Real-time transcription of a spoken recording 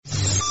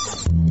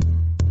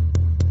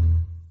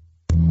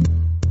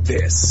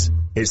This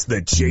is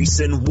the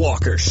Jason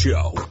Walker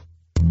Show.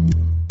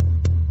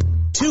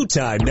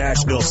 Two-time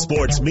National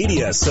Sports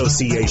Media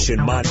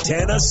Association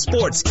Montana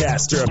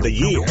Sportscaster of the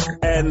Year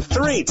and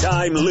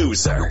three-time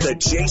loser, the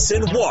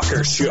Jason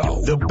Walker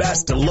Show. The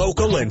best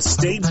local and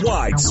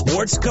statewide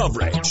sports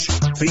coverage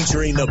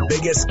featuring the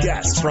biggest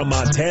guests from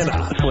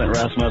Montana. Flint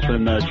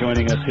Rasmussen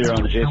joining us here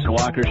on the Jason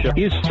Walker Show.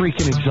 He's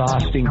freaking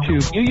exhausting, too.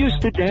 You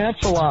used to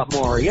dance a lot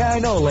more. Yeah, I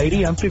know,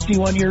 lady. I'm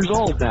 51 years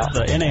old now.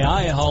 The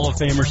NAI Hall of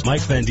Famers,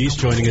 Mike Van Diest,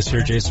 joining us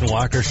here, Jason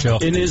Walker Show.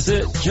 And is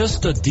it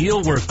just a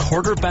deal where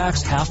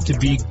quarterbacks have to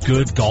be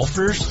good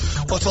golfers?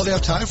 Well, that's all they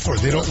have time for.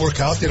 They don't work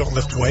out. They don't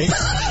lift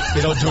weights.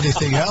 They don't do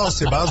anything else.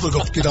 They might as well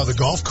go get on the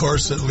golf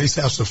course and at least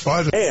have some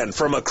fun. And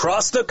from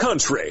across the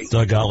country,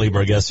 Doug Gottlieb,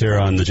 our guest here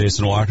on the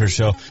Jason Walker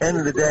Show. End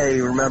of the day,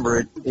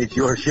 remember, it's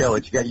your show.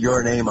 It's got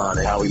your name on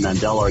it. Howie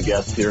Mandel, our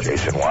guest here.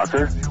 Jason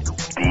Walker,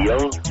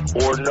 deal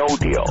or no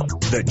deal?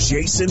 The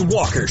Jason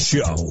Walker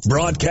Show,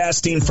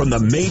 broadcasting from the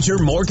Major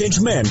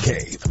Mortgage Man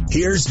Cave.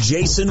 Here's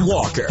Jason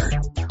Walker.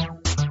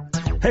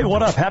 Hey,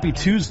 what up? Happy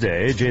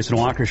Tuesday. Jason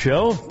Walker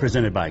Show,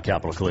 presented by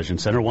Capital Collision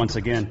Center. Once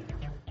again,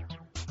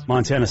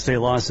 Montana state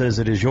law says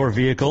it is your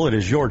vehicle. It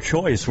is your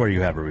choice where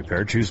you have it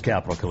repaired. Choose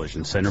Capital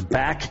Collision Center.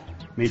 Back,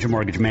 Major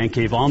Mortgage Man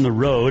Cave on the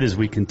road as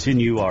we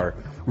continue our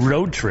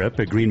road trip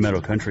at Green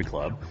Meadow Country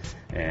Club.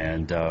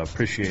 And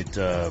appreciate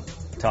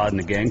Todd and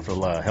the gang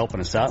for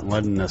helping us out and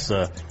letting us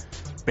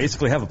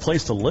basically have a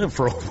place to live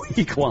for a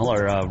week while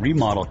our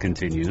remodel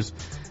continues.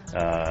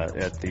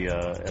 At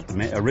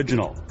the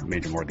original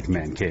Major Mortgage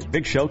Man Cave.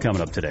 Big show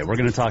coming up today. We're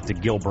going to talk to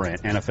Gil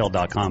Brandt,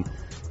 NFL.com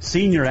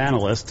senior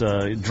analyst.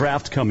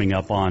 Draft coming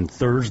up on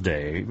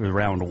Thursday,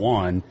 round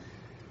one.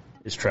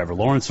 Is Trevor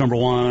Lawrence number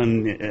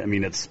one? I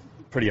mean, it's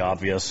pretty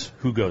obvious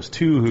who goes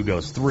two, who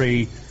goes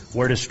three.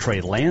 Where does Trey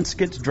Lance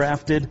get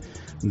drafted?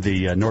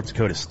 The North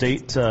Dakota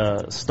State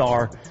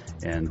star.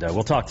 And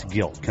we'll talk to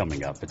Gil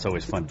coming up. It's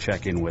always fun to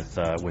check in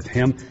with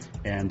him.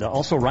 And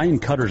also Ryan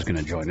Cutter is going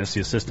to join us,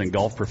 the assistant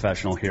golf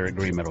professional here at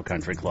Green Meadow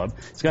Country Club.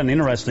 He's got an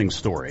interesting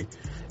story.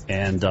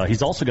 And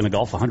he's also going to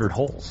golf 100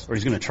 holes, or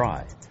he's going to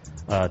try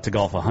to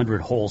golf 100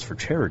 holes for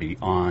charity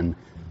on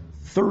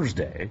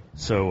Thursday.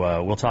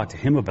 So we'll talk to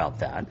him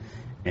about that.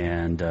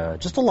 And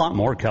just a lot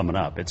more coming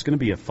up. It's going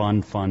to be a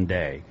fun, fun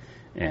day.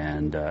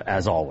 And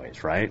as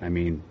always, right? I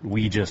mean,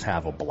 we just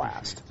have a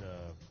blast.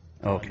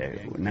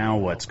 Okay, now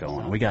what's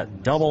going on? We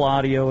got double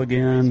audio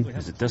again.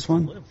 Is it this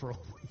one?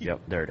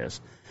 Yep, there it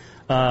is.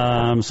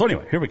 So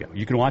anyway, here we go.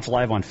 You can watch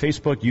live on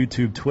Facebook,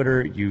 YouTube,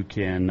 Twitter. You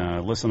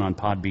can listen on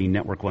Podbean,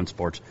 Network One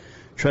Sports,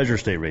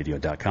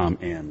 TreasureStateRadio.com,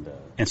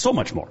 and so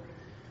much more.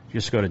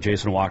 Just go to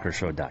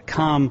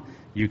JasonWalkerShow.com.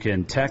 You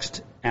can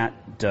text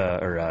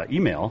or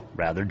email,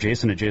 rather,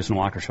 Jason at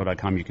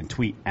JasonWalkerShow.com. You can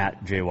tweet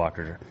at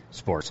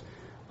JWalkerSports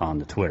on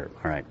the Twitter.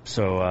 All right,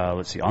 so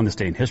let's see. On this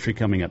day in history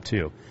coming up,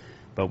 too.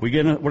 But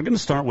we're gonna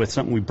start with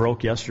something we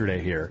broke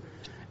yesterday here,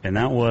 and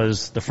that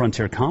was the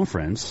Frontier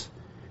Conference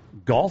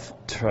golf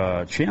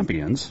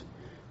champions,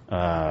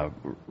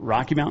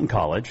 Rocky Mountain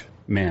College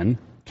men,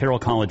 Carroll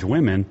College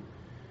women,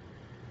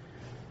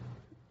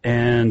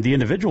 and the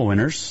individual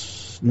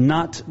winners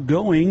not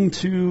going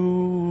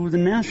to the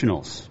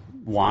Nationals.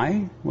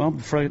 Why? Well,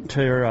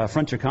 Frontier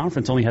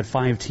Conference only had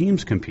 5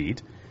 teams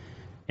compete,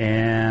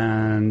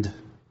 and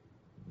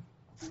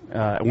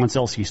once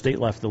LC State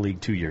left the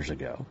league 2 years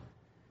ago.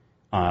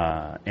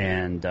 Or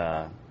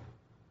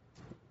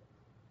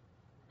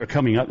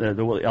coming up, the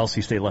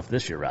LC State left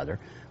this year,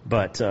 rather,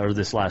 or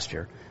this last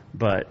year.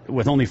 But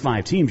with only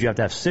 5 teams, you have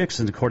to have 6,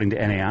 and according to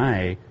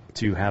NAI,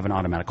 to have an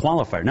automatic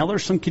qualifier. Now,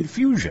 there's some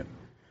confusion.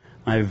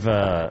 I've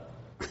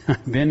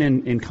been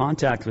in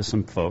contact with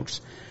some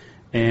folks,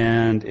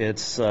 and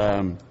it's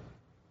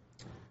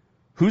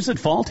who's at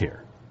fault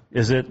here?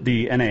 Is it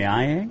the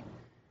NAIA?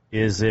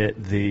 Is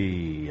it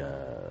the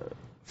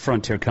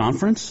Frontier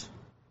Conference?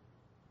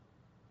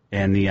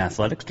 And the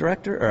athletic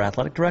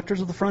directors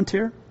of the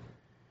Frontier?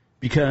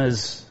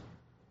 Because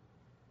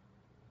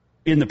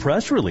in the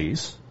press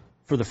release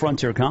for the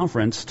Frontier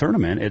Conference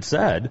tournament, it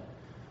said,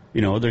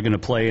 they're going to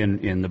play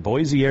in the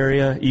Boise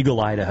area,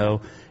 Eagle,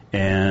 Idaho,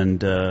 and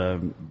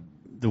the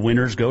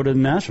winners go to the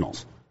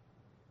Nationals.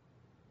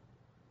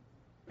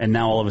 And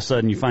now all of a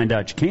sudden you find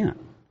out you can't.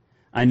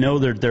 I know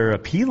they're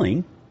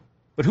appealing,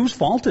 but whose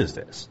fault is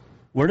this?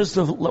 Where does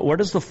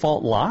the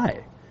fault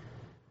lie?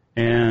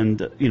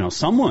 And,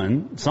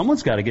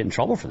 someone's got to get in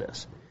trouble for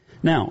this.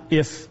 Now,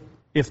 if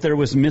there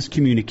was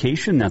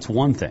miscommunication, that's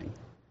one thing.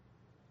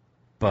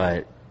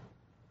 But,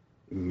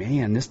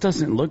 man, this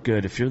doesn't look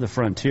good if you're the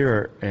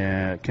Frontier,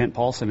 Kent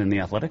Paulson and the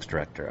athletic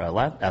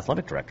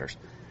directors.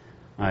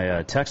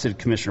 I texted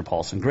Commissioner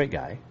Paulson, great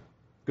guy,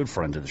 good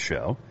friend of the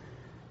show.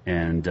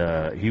 And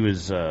he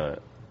was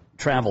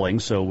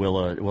traveling, so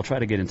we'll try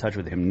to get in touch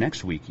with him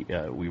next week.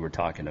 We were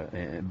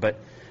talking, but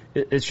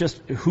it's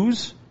just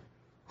who's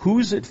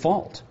at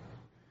fault?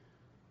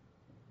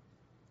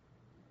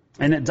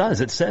 And it does.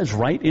 It says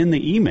right in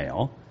the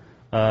email,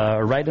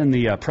 right in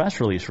the press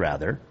release,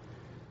 rather,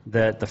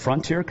 that the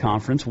Frontier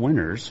Conference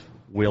winners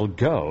will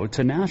go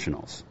to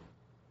Nationals.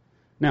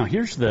 Now,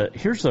 here's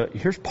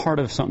part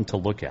of something to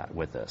look at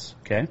with this,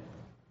 okay?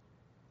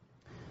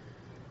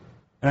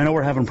 And I know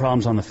we're having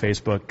problems on the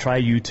Facebook. Try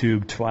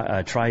YouTube.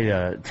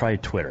 Try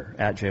Twitter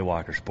at Jay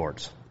Walker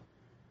Sports.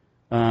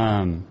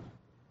 But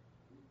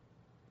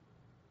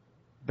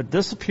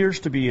this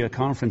appears to be a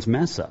conference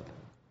mess up.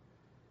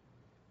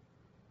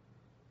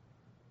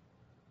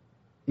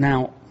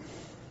 Now,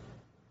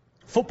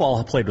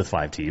 football played with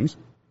 5 teams,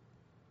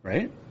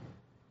 right?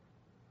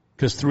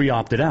 Because 3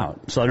 opted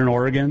out. Southern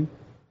Oregon,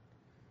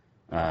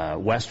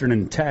 Western,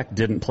 and Tech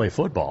didn't play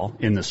football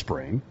in the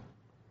spring.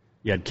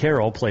 You had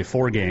Carroll play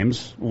 4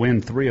 games,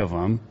 win 3 of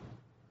them,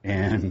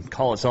 and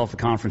call itself a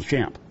conference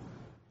champ.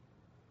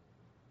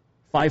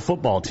 5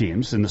 football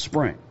teams in the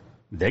spring.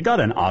 They got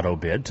an auto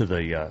bid to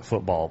the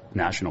football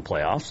national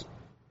playoffs.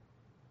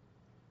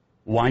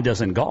 Why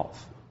doesn't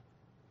golf?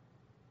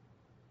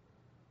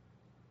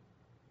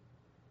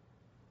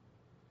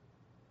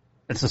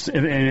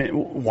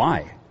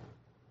 Why?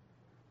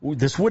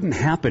 This wouldn't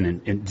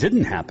happen. It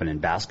didn't happen in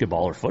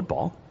basketball or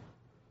football.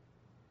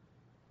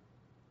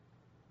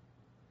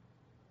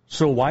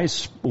 So why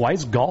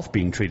is golf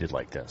being treated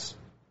like this?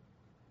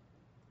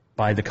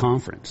 By the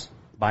conference,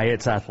 by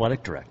its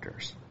athletic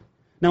directors.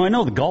 Now, I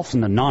know the golf's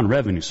in a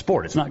non-revenue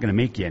sport. It's not going to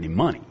make you any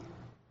money.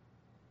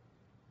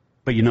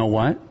 But you know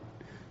what?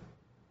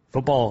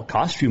 Football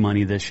cost you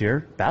money this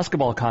year.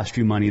 Basketball cost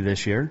you money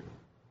this year.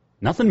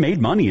 Nothing made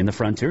money in the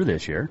Frontier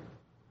this year.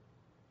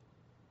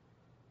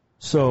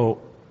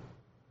 So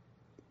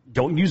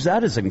don't use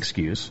that as an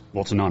excuse.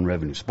 Well, it's a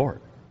non-revenue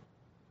sport.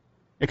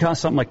 It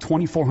costs something like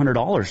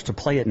 $2,400 to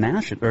play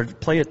at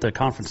play at the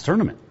conference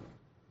tournament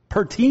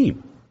per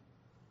team,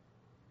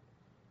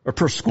 or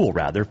per school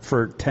rather,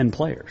 for 10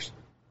 players.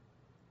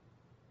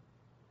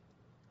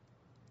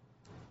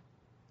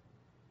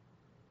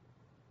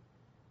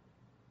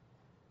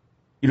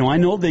 You know, I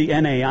know the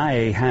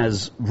NAIA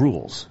has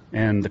rules,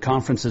 and the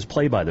conferences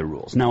play by the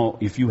rules. Now,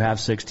 if you have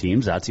 6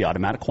 teams, that's the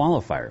automatic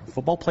qualifier.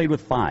 Football played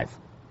with 5.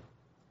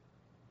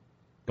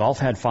 Golf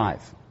had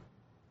 5.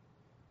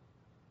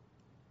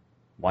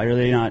 Why are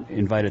they not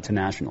invited to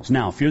nationals?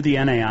 Now, if you're the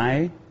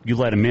NAIA, you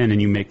let them in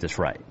and you make this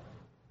right.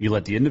 You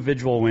let the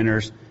individual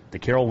winners, the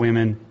Carroll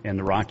women and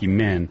the Rocky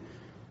men,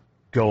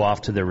 go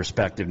off to their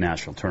respective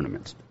national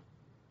tournaments.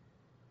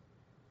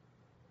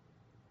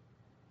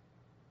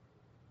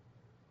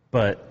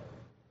 But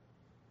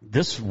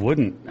this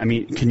wouldn't, I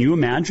mean, can you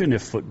imagine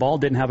if football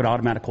didn't have an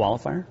automatic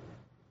qualifier?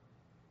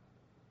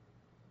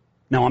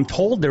 Now, I'm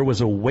told there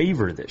was a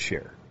waiver this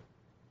year.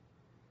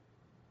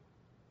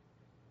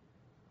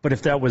 But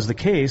if that was the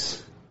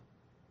case,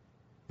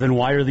 then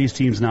why are these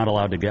teams not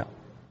allowed to go?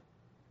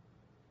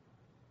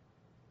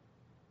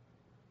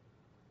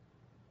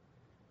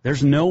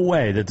 There's no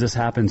way that this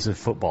happens in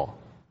football.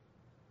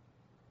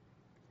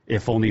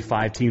 If only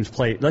 5 teams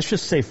play, let's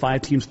just say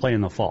 5 teams play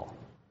in the fall.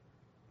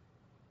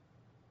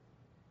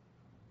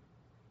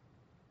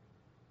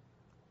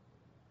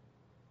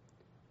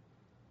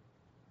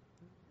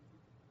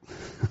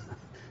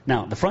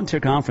 Now, the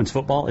Frontier Conference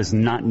football is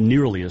not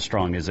nearly as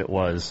strong as it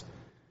was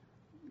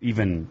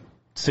even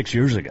 6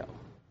 years ago.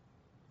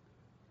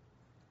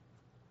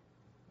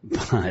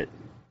 But, I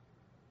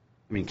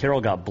mean,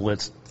 Carroll got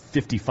blitzed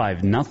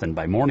 55-0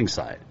 by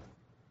Morningside.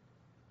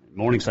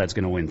 Morningside's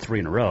going to win 3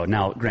 in a row.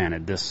 Now,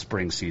 granted, this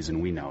spring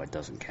season, we know it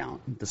doesn't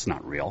count. That's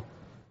not real.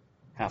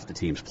 Half the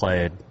teams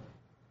played.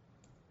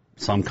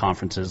 Some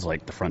conferences,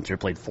 like the Frontier,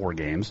 played 4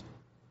 games.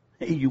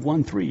 Hey, you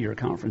won 3, you're a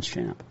conference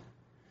champ.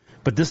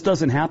 But this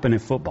doesn't happen in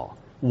football.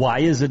 Why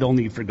is it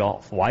only for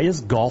golf? Why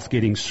is golf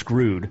getting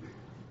screwed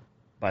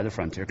by the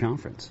Frontier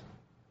Conference?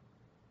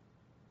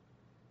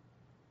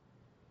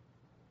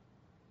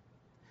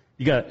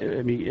 You got,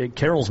 I mean,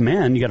 Carroll's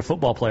men, you got a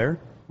football player,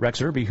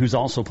 Rex Irby, who's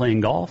also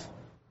playing golf.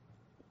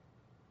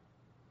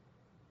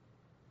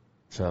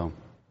 So,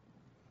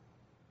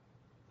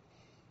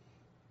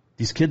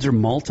 these kids are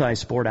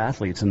multi-sport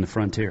athletes in the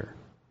Frontier.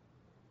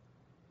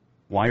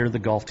 Why are the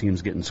golf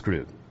teams getting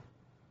screwed?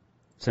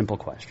 Simple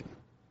question.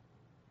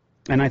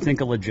 And I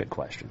think a legit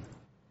question.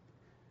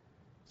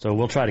 So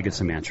we'll try to get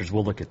some answers.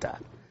 We'll look at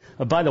that.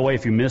 By the way,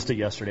 if you missed it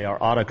yesterday, our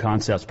Auto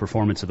Concepts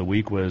Performance of the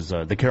Week was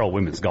the Carroll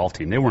women's golf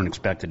team. They weren't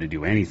expected to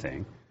do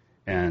anything.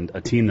 And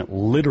a team that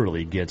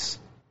literally gets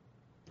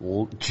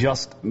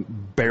just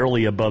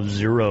barely above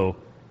zero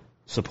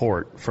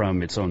support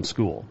from its own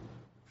school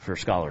for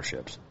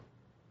scholarships.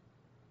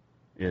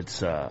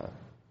 It's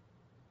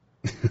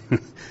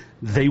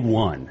they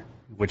won,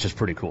 which is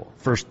pretty cool.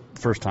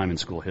 First time in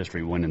school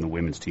history winning the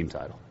women's team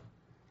title.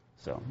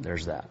 So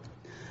there's that.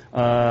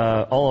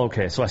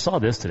 Okay. So I saw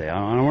this today.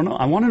 I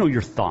want to know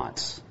your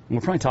thoughts. We'll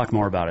probably talk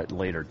more about it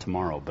later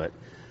tomorrow. But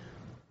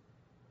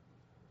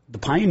the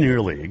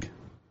Pioneer League,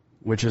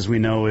 which as we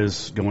know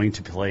is going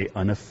to play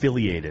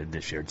unaffiliated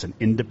this year. It's an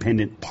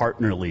independent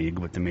partner league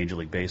with the Major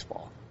League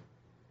Baseball.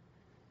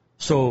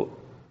 So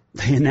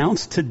they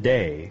announced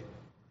today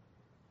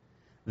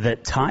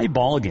that tie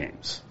ball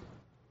games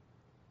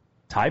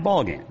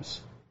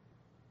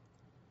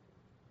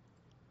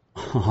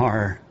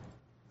are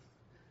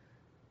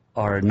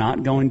are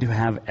not going to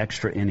have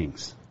extra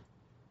innings.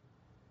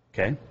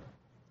 Okay?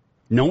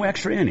 No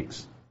extra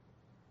innings.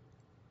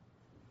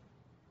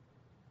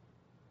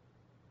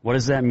 What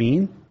does that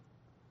mean?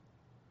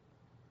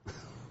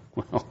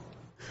 Well,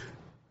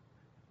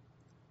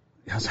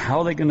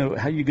 how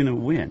are you going to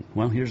win?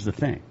 Well, here's the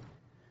thing.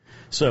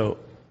 So,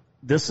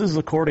 this is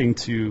according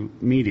to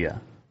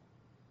media.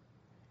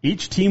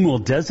 Each team will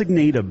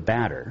designate a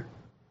batter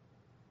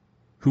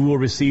who will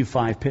receive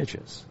 5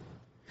 pitches.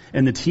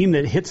 And the team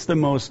that hits the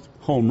most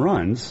home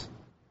runs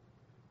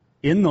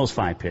in those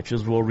 5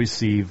 pitches will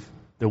receive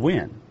the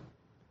win.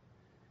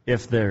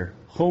 If their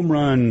home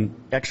run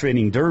extra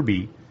inning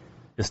derby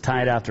is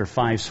tied after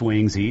 5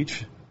 swings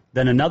each,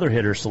 then another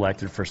hitter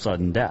selected for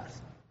sudden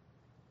death.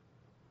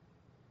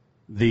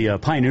 The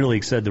Pioneer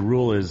League said the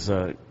rule is,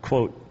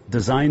 quote,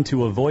 designed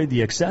to avoid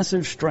the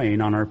excessive strain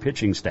on our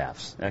pitching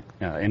staffs,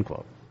 end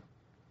quote.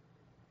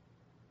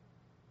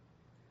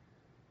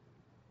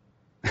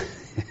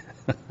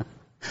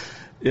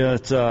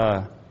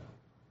 Yeah,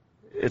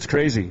 it's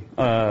crazy.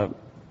 So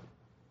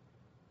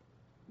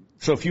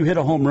if you hit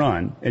a home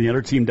run and the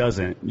other team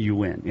doesn't, you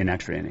win in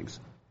extra innings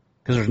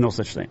because there's no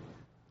such thing.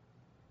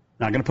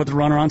 Not going to put the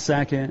runner on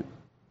second,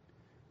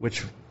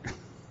 which,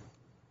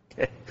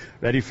 okay,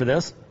 ready for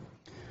this?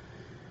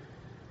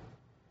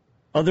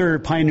 Other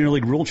Pioneer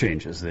League rule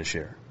changes this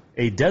year.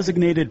 A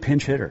designated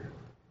pinch hitter.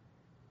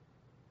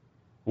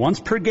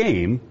 Once per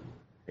game,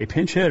 a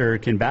pinch hitter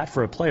can bat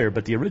for a player,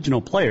 but the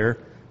original player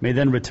may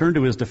then return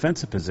to his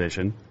defensive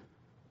position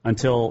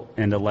until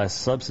and unless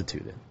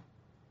substituted.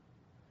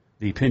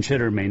 The pinch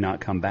hitter may not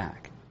come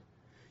back.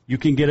 You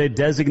can get a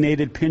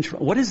designated pinch.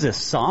 What is this,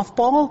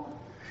 softball?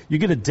 You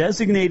get a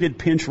designated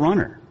pinch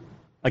runner.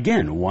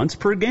 Again, once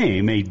per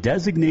game, a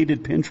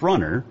designated pinch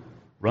runner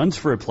runs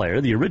for a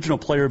player. The original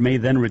player may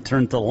then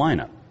return to the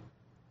lineup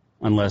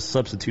unless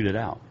substituted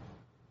out.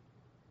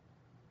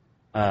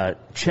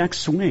 Check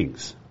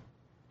swings.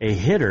 A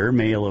hitter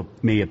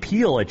may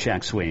appeal a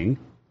check swing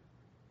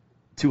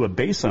to a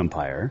base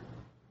umpire,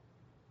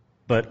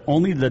 but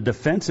only the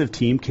defensive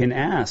team can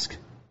ask.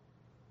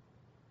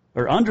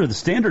 Or under the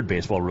standard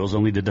baseball rules,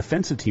 only the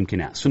defensive team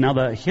can ask. So now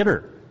the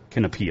hitter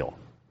can appeal.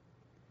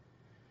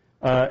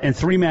 And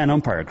 3-man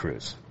umpire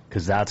crews,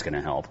 because that's going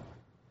to help.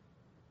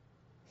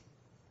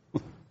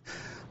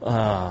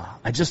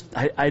 I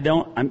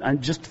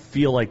just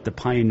feel like the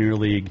Pioneer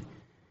League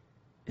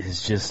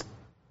is just,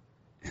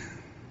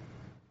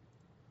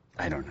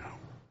 I don't know,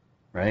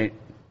 right?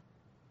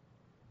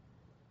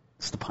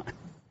 It's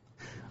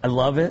I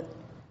love it.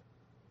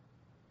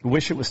 I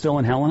wish it was still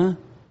in Helena,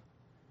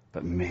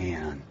 but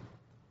man,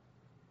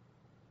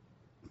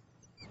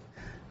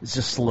 it's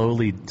just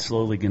slowly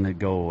going to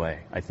go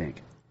away, I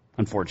think,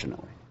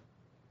 unfortunately.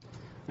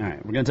 All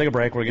right, we're going to take a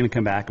break. We're going to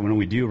come back, and when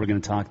we do, we're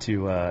going to talk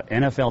to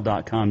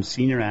NFL.com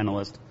senior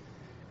analyst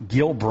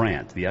Gil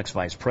Brandt, the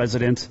ex-vice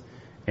president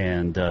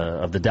and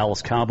of the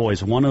Dallas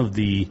Cowboys, one of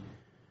the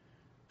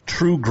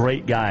true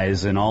great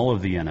guys in all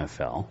of the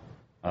NFL.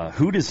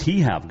 Who does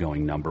he have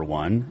going number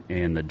 1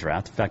 in the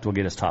draft? In fact, we'll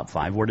get his top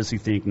 5. Where does he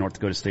think North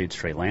Dakota State's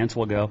Trey Lance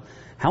will go?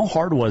 How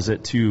hard was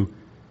it to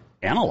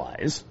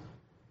analyze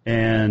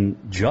and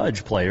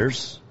judge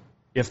players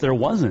if there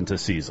wasn't a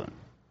season?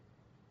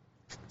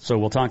 So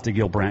we'll talk to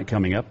Gil Brandt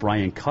coming up.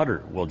 Brian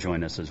Cutter will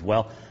join us as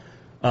well.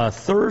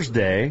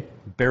 Thursday,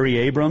 Barry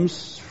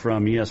Abrams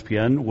from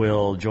ESPN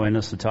will join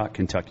us to talk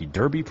Kentucky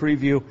Derby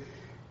preview.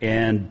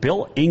 And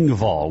Bill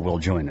Engvall will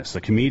join us,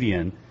 the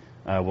comedian,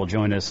 will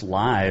join us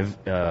live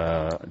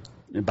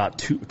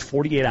about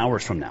 48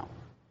 hours from now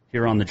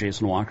here on the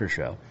Jason Walker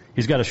Show.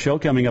 He's got a show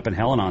coming up in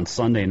Helena on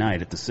Sunday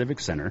night at the Civic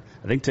Center.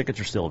 I think tickets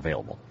are still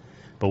available.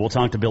 But we'll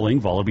talk to Bill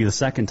Engvall. It'll be the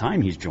second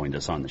time he's joined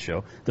us on the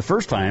show. The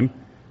first time,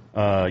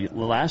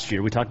 last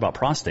year, we talked about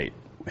prostate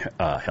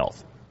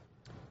health.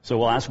 So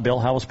we'll ask Bill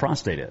how his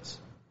prostate is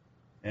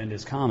and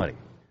his comedy.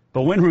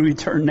 But when we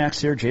return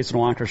next here, Jason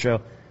Walker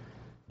Show,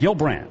 Gil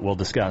Brandt will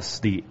discuss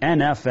the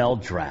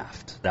NFL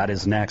Draft. That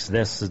is next.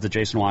 This is the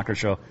Jason Walker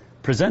Show,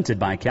 presented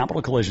by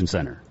Capital Collision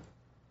Center.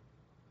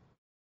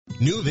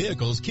 New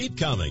vehicles keep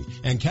coming,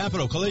 and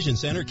Capital Collision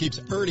Center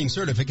keeps earning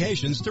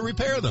certifications to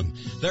repair them.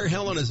 They're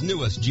Helena's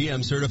newest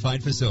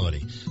GM-certified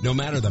facility. No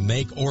matter the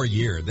make or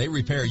year, they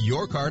repair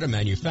your car to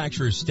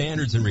manufacturer's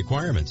standards and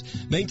requirements,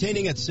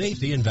 maintaining its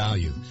safety and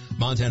value.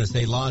 Montana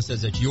State law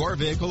says it's your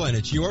vehicle and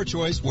it's your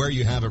choice where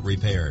you have it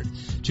repaired.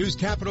 Choose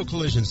Capital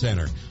Collision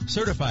Center,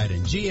 certified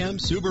in GM,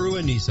 Subaru,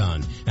 and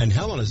Nissan, and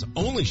Helena's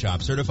only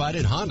shop certified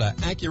in Honda,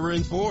 Acura,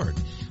 and Ford.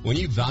 When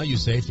you value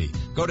safety,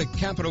 go to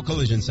Capital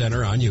Collision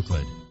Center on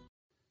Euclid.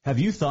 Have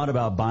you thought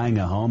about buying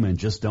a home and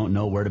just don't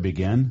know where to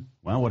begin?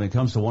 Well, when it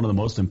comes to one of the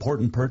most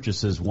important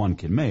purchases one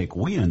can make,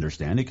 we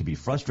understand it can be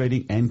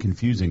frustrating and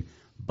confusing,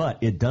 but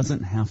it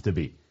doesn't have to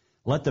be.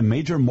 Let the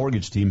Major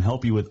Mortgage team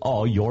help you with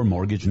all your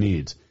mortgage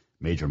needs.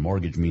 Major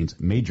Mortgage means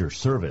major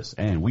service,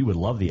 and we would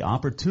love the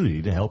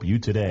opportunity to help you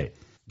today.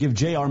 Give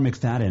J.R.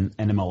 McFadden,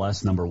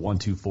 NMLS number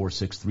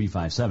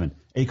 1246357,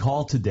 a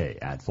call today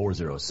at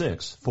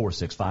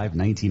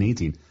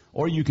 406-465-1918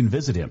 or you can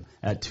visit him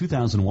at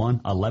 2001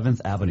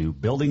 11th Avenue,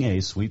 Building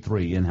A, Suite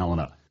 3 in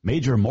Helena.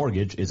 Major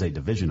Mortgage is a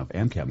division of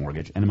AMCAP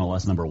Mortgage,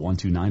 NMLS number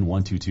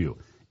 129122,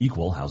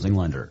 equal housing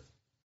lender.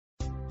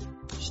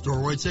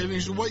 Store-wide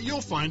savings is what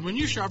you'll find when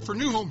you shop for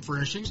new home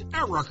furnishings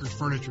at Rucker's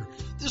Furniture.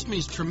 This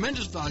means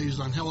tremendous values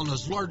on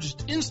Helena's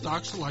largest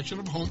in-stock selection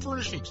of home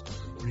furnishings.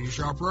 When you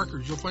shop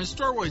Rucker's, you'll find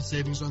store-wide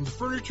savings on the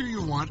furniture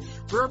you want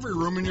for every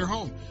room in your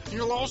home. And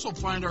you'll also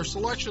find our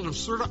selection of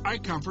Serta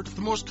iComfort,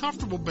 the most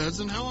comfortable beds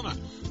in Helena.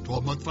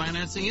 12-month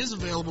financing is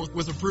available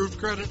with approved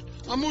credit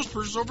on most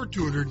purchases over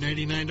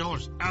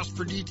 $289. Ask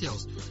for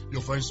details.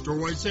 You'll find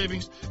store-wide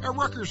savings at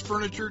Rucker's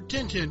Furniture,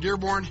 1010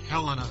 Dearborn,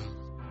 Helena.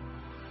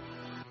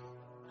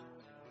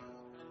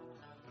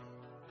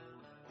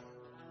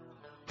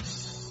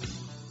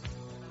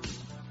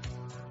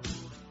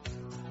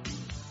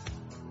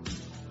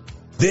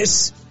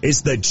 This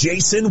is the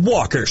Jason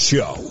Walker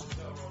Show.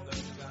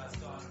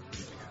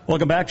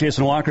 Welcome back,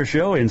 Jason Walker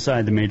Show,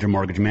 inside the Major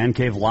Mortgage Man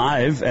Cave,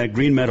 live at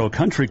Green Meadow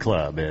Country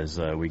Club as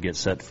we get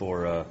set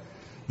for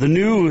the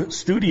new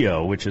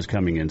studio, which is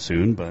coming in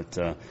soon. But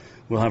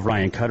we'll have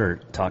Ryan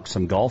Cutter talk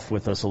some golf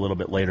with us a little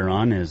bit later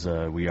on as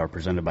we are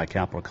presented by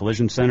Capital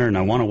Collision Center. And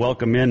I want to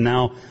welcome in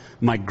now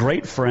my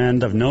great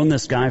friend. I've known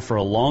this guy for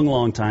a long,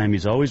 long time.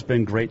 He's always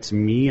been great to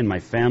me and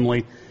my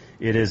family.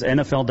 It is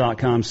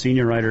NFL.com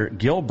senior writer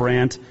Gil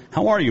Brandt.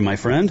 How are you, my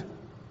friend?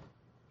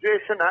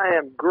 Jason, I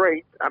am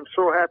great. I'm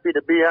so happy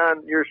to be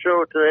on your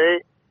show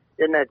today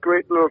in that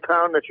great little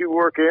town that you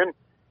work in,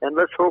 and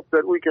let's hope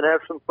that we can have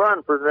some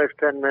fun for the next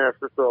 10 minutes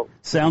or so.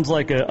 Sounds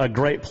like a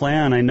great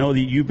plan. I know that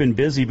you've been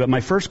busy, but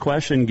my first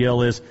question,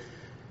 Gil, is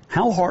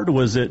how hard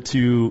was it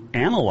to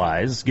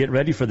analyze, get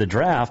ready for the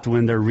draft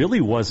when there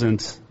really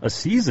wasn't a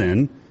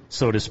season,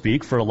 so to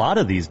speak, for a lot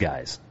of these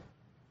guys?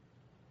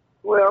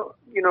 Well,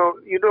 you know,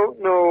 you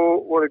don't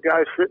know what a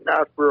guy's sitting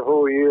out for a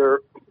whole year,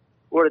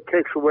 what it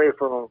takes away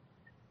from him.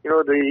 You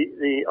know,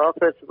 the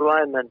offensive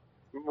lineman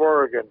from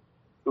Oregon,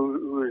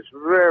 who is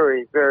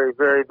very, very,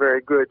 very,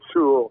 very good,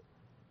 Sewell,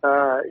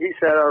 he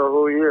sat out a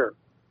whole year.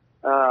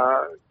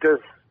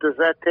 Does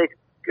that take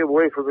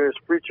away from his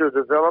future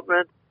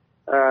development?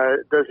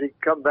 Does he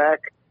come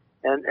back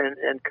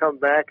and come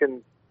back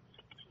and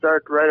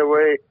start right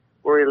away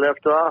where he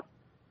left off?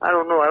 I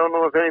don't know. I don't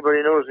know if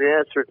anybody knows the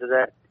answer to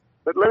that.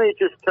 But let me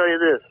just tell you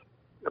this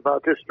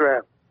about this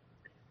draft.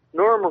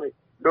 Normally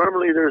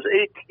there's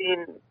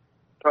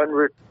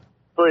 1,800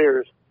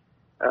 players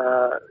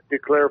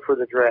declare for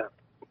the draft.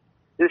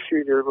 This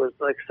year there was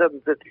like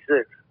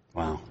 756.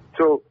 Wow.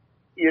 So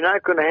you're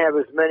not going to have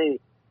as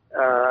many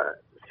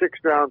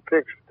sixth-round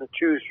picks to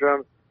choose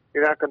from.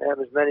 You're not going to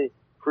have as many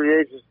free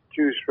agents to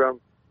choose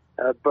from.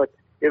 But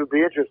it'll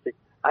be interesting.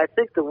 I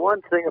think the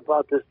one thing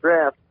about this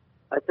draft,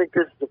 I think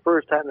this is the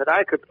first time that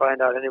I could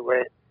find out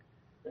anyway,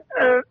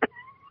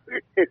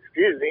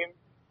 excuse me.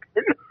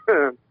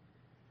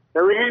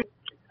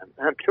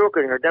 I'm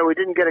choking her. That we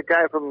didn't get a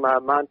guy from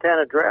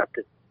Montana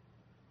drafted.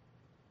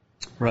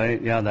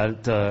 Right. Yeah.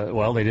 That.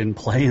 Well, they didn't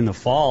play in the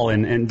fall,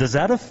 and does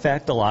that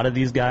affect a lot of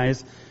these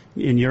guys,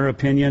 in your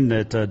opinion,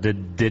 that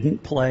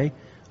didn't play,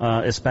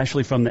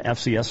 especially from the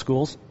FCS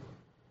schools?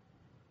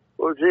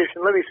 Well,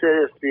 Jason, let me say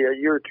this to you: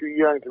 you're too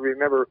young to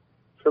remember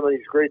some of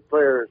these great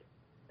players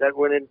that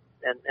went in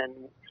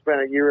and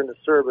spent a year in the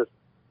service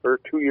or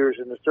 2 years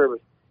in the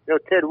service. You know,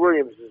 Ted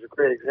Williams is a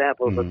great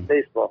example of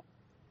baseball,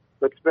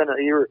 but spent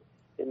a year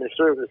in the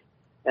service,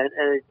 and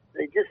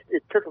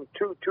it took them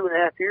two and a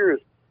half years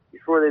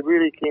before they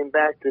really came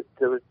back to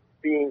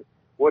being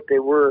what they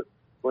were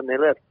when they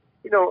left.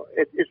 You know,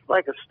 it's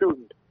like a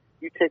student.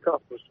 You take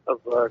off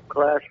of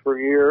class for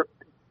a year,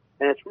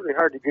 and it's really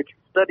hard to get your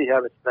study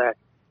habits back.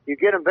 You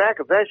get them back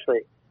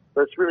eventually,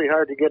 but it's really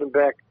hard to get them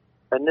back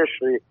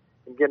initially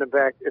and get them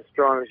back as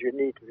strong as you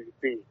need to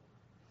be.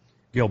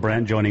 Gil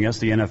Brandt joining us,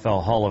 the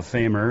NFL Hall of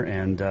Famer,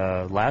 and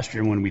last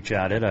year when we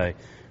chatted,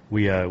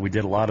 we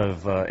did a lot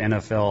of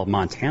NFL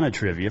Montana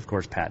trivia. Of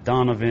course, Pat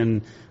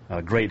Donovan,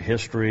 great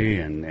history,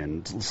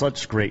 and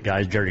such great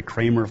guys. Jerry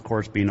Kramer, of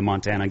course, being a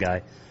Montana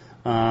guy.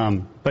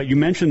 But you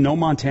mentioned no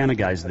Montana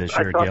guys this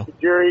year, Gil. I talked to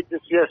Jerry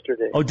just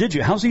yesterday. Oh, did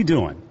you? How's he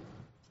doing?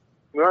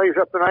 Well, he's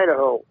up in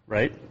Idaho.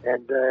 Right.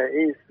 And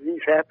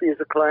he's happy as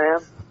a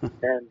clam,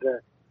 and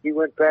he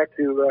went back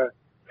to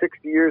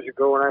 60 years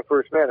ago when I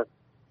first met him.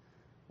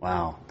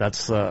 Wow,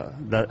 that's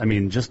I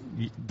mean, just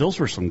those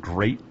were some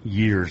great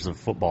years of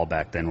football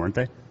back then, weren't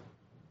they?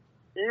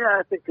 Yeah,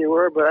 I think they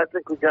were, but I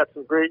think we got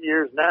some great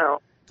years now.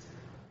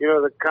 You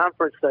know, the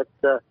conference that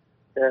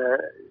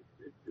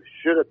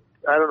should have.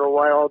 I don't know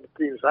why all the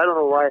teams. I don't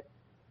know why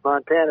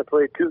Montana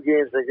played 2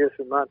 games, I guess,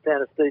 and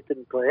Montana State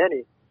didn't play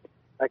any.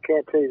 I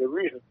can't tell you the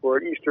reason for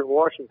it. Eastern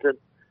Washington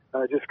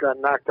just got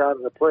knocked out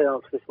of the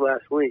playoffs this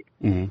last week,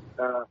 and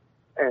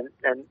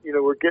you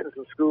know, we're getting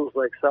some schools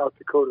like South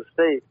Dakota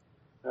State.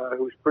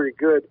 Who's pretty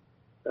good,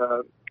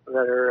 that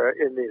are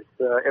in these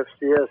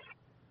FCS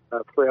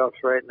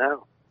playoffs right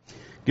now.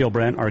 Gil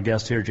Brandt, our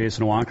guest here,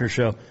 Jason Walker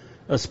Show.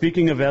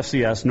 Speaking of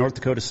FCS, North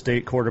Dakota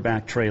State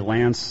quarterback Trey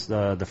Lance,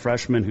 the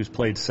freshman who's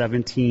played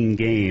 17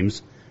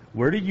 games,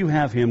 where did you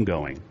have him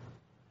going?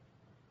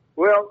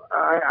 Well,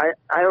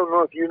 I don't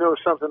know if you know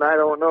something I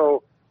don't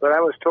know, but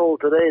I was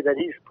told today that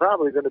he's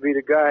probably going to be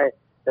the guy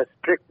that's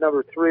picked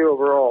number 3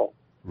 overall.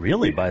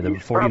 Really? By the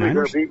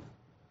 49ers?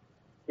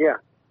 Yeah.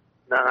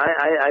 Now,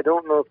 I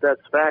don't know if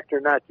that's fact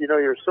or not. You know,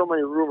 there's so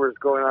many rumors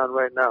going on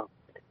right now.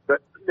 But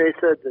they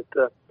said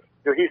that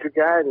he's a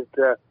guy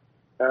that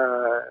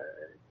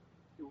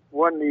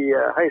won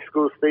the high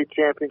school state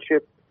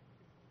championship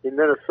in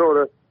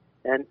Minnesota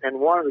and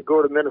wanted to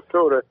go to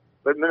Minnesota,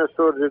 but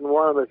Minnesota didn't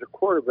want him as a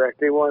quarterback.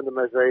 They wanted him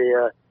as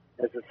a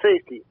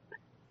safety.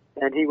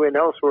 And he went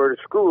elsewhere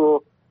to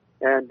school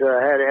and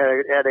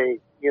had a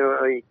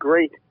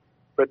great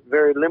but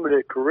very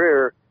limited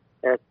career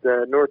at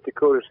North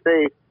Dakota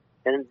State,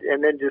 and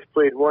then just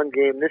played one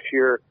game this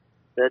year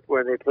that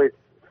when they played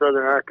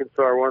Southern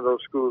Arkansas, or one of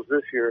those schools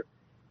this year.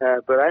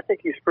 But I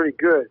think he's pretty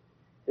good,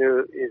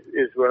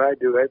 is what I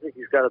do. I think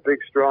he's got a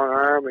big, strong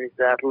arm, and he's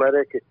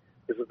athletic.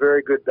 He's a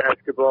very good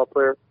basketball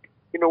player.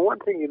 You know, one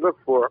thing you look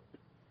for,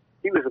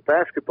 he was a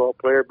basketball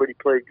player, but he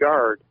played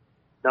guard.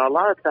 Now, a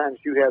lot of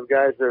times you have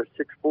guys that are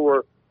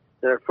 6'4",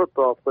 that are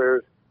football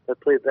players that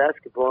play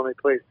basketball, and they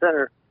play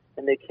center,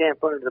 and they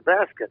camp under the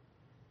basket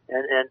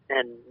and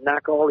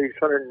knock all these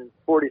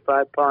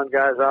 145-pound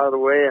guys out of the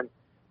way and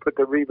put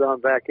the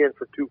rebound back in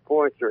for 2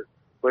 points or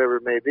whatever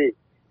it may be.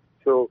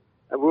 So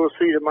we'll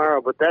see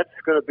tomorrow, but that's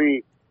going to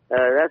be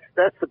that's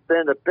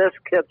been the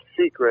best-kept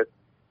secret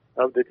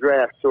of the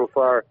draft so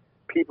far.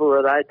 People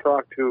that I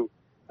talk to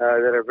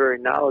that are very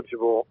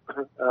knowledgeable,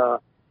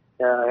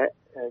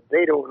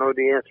 they don't know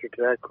the answer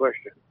to that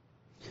question.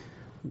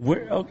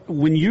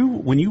 When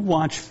you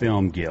watch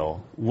film,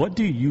 Gil, what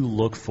do you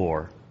look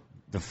for?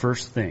 The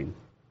first thing.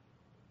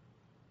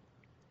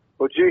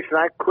 Well, Jason,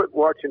 I quit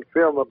watching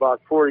film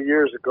about 40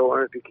 years ago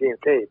when it became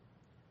tape.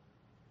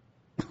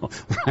 Oh,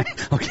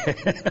 right. Okay.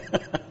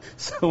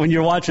 So when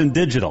you're watching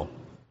digital.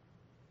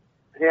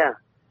 Yeah.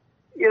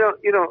 You know.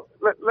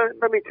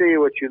 Let me tell you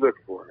what you look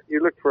for.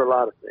 You look for a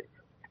lot of things.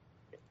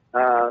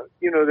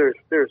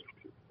 There's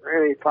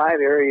really 5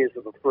 areas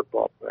of a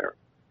football player.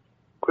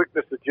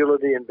 Quickness,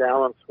 agility, and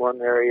balance,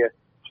 one area.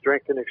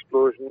 Strength and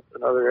explosion,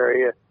 another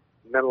area.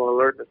 Mental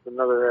alertness,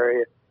 another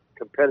area.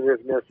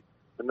 Competitiveness,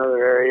 another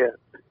area.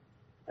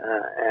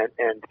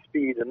 And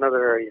speed,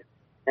 another area.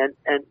 And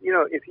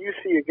if you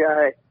see a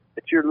guy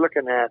that you're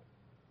looking at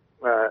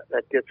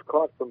that gets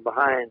caught from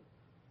behind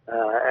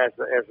as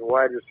a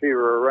wide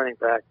receiver or a running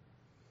back,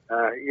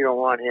 you don't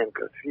want him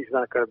because he's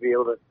not going to be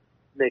able to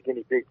make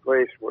any big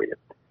plays for you.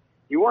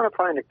 You want to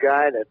find a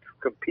guy that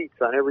competes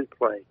on every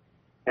play.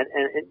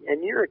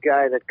 And you're a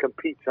guy that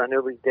competes on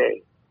every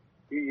day.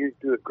 You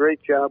do a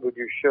great job with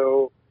your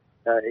show.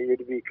 You're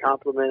to be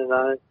complimented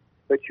on it.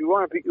 But you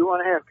want to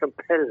have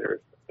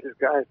competitors. There's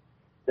guys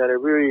that are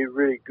really,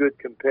 really good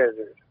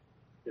competitors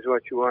is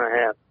what you want to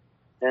have.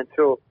 And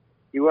so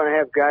you want to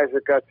have guys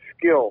that got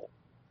skill.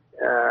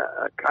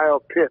 Kyle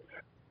Pitts,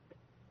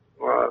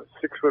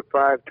 6'5",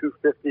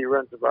 250,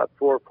 runs about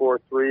 4.43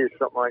 or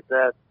something like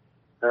that.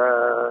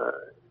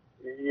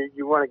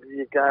 You want to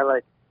be a guy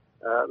like,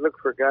 look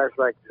for guys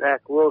like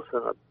Zach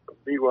Wilson of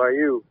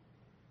BYU,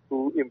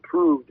 who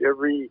improved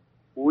every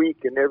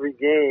week and every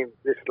game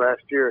this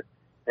last year,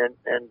 and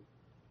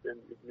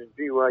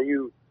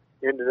BYU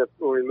ended up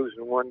only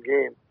losing one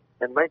game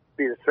and might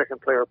be the second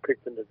player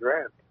picked in the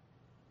draft.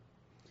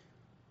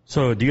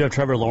 So do you have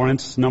Trevor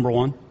Lawrence number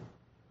 1?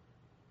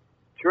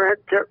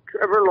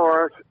 Trevor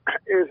Lawrence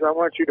is, I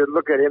want you to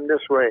look at him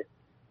this way.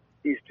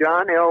 He's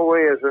John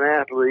Elway as an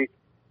athlete.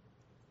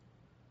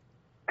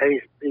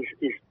 And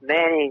he's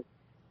Manning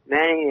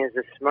is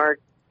a smart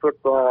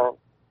football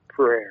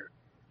player.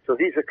 So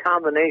he's a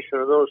combination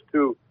of those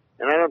two,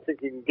 and I don't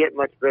think you can get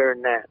much better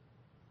than that.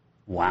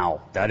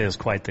 Wow, that is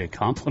quite the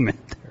compliment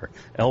there.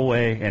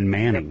 Elway and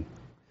Manning.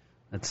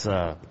 That's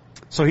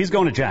so he's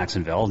going to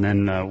Jacksonville, and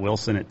then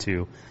Wilson at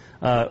 2.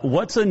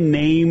 What's a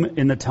name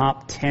in the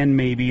top 10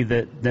 maybe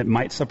that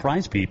might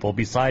surprise people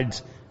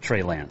besides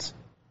Trey Lance?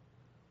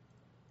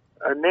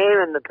 A name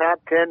in the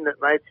top 10 that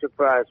might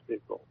surprise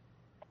people.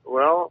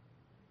 Well,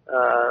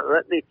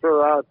 let me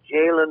throw out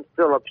Jalen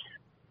Phillips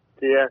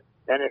to you.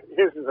 And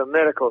this is a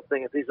medical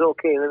thing. If he's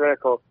okay in the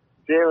medical,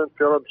 Jalen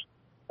Phillips,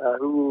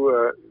 who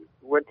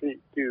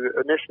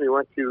initially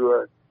went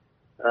to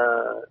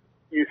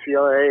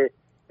UCLA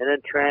and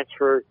then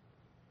transferred,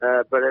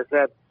 but has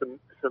had some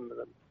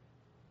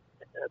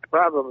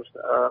problems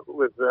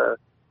with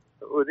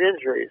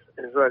injuries,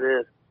 is what it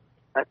is.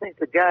 I think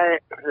the guy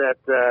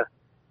that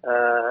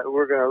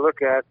we're going to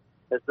look at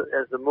as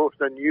the most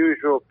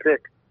unusual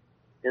pick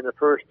in the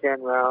first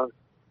 10 rounds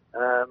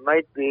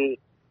might be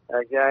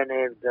a guy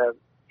named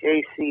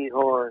J.C.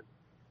 Horn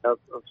of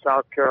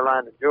South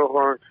Carolina, Joe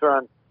Horn's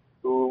son,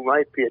 who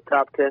might be a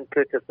top 10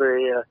 pick as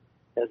a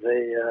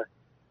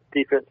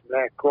defensive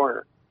back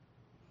corner.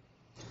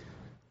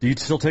 Do you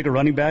still take a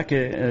running back?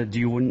 Do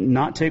you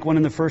not take one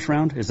in the first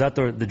round? Is that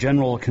the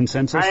general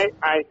consensus?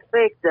 I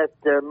think that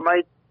there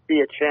might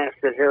be a chance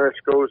that Harris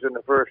goes in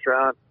the first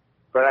round,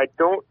 but I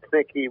don't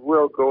think he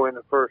will go in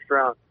the first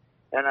round.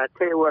 And I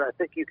tell you what, I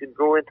think you can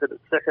go into the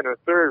second or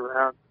third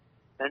round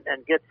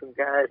and get some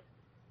guys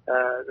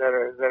that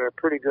are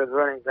pretty good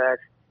running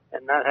backs,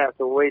 and not have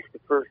to waste the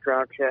first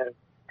round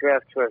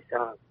draft choice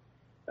on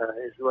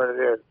is what it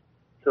is.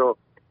 So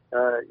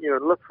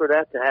look for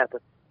that to happen.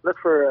 Look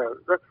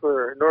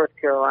for North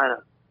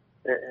Carolina.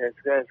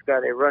 It's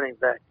got a running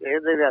back.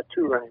 They've got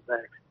 2 running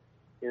backs,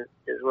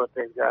 is what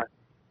they've got.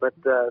 But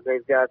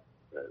they've got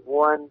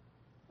one,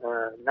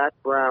 not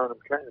Brown. I'm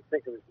trying to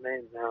think of his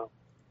name now.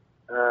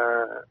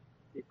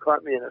 You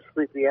caught me in a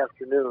sleepy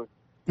afternoon.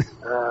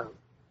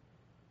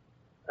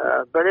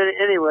 But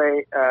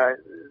anyway,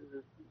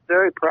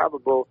 very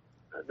probable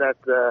that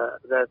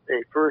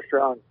a first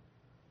round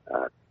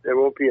there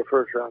won't be a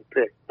first round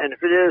pick. And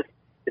if it is,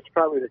 it's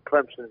probably the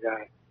Clemson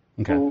guy,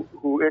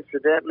 who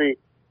incidentally,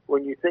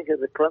 when you think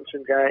of the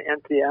Clemson guy,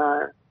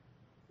 NTR,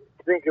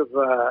 think of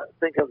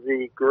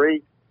the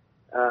great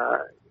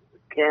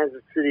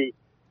Kansas City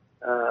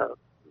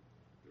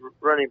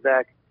running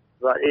back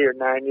about 8 or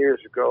 9 years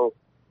ago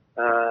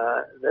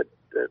that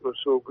was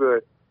so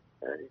good.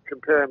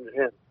 Compare him to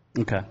him.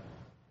 Okay.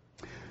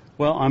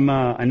 Well,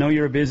 I know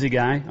you're a busy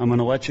guy. I'm going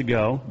to let you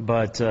go,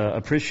 but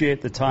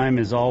appreciate the time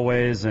as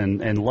always,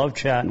 and love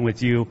chatting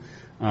with you.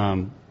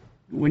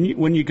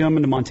 When you come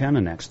into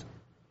Montana next?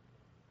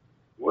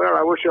 Well,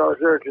 I wish I was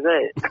there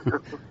today.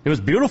 It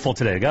was beautiful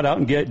today. I got out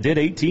and did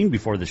 18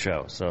 before the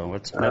show, so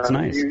that's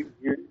nice. You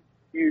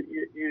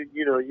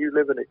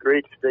live in a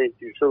great state.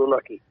 You're so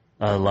lucky.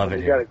 I love it.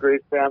 You got a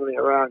great family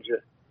around you,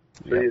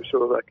 so you're so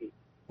lucky.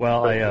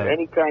 Well,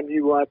 anytime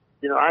you want,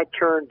 I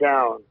turn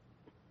down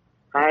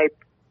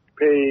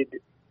high-paid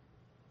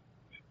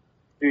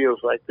deals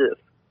like this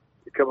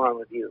to come on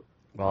with you.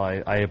 Well,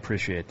 I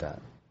appreciate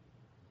that.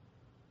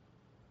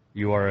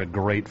 You are a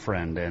great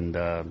friend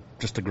and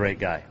just a great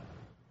guy.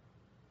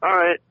 All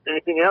right.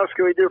 Anything else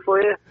can we do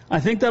for you? I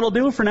think that'll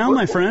do it for now,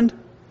 my friend.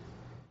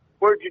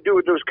 What did you do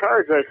with those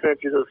cards I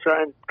sent you, those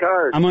signed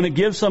cards? I'm going to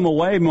give some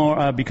away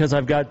more because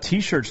I've got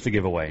T-shirts to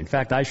give away. In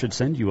fact, I should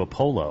send you a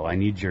polo. I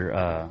need your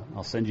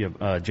I'll send you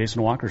a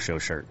Jason Walker Show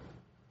shirt.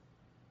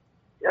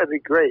 Yeah, that'd be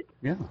great.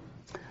 Yeah.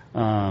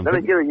 Let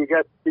me give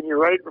it. Can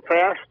you write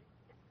fast?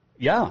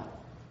 Yeah.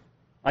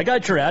 I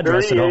got your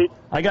address. 38.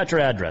 I got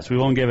your address. We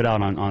won't give it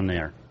out on the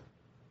air.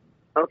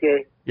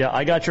 Okay. Yeah,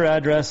 I got your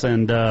address,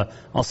 and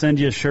I'll send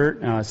you a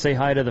shirt. Say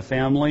hi to the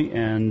family,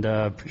 and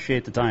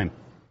appreciate the time.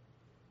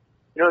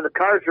 The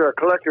cards are a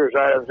collector's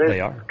item. They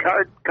are.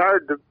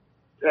 Cards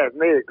have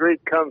made a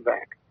great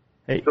comeback.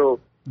 Hey, so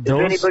if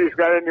anybody's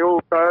got any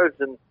old cards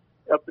and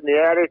up in the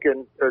attic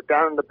or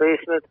down in the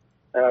basement,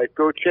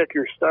 go check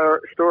your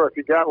store if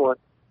you got one,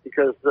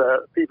 because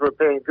people are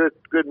paying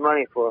good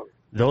money for them.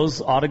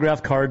 Those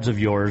autographed cards of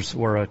yours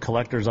were a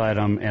collector's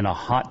item and a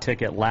hot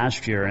ticket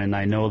last year, and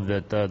I know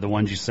that the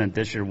ones you sent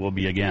this year will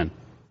be again.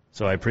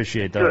 So I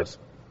appreciate those.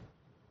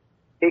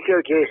 Good. Take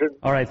care, Jason.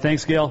 All right.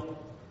 Thanks, Gil.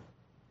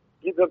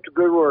 Keep up the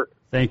good work.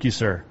 Thank you,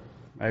 sir.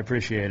 I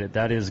appreciate it.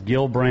 That is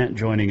Gil Brandt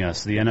joining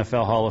us, the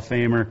NFL Hall of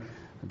Famer.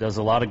 Does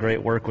a lot of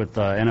great work with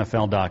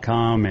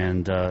NFL.com,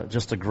 and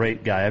just a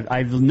great guy.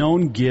 I've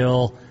known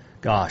Gil,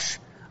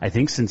 I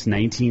think since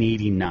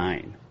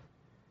 1989.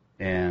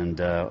 And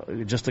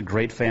just a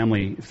great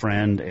family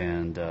friend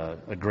and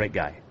a great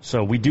guy.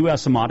 So we do have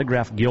some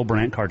autographed Gil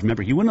Brandt cards.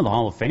 Remember, he went to the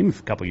Hall of Fame a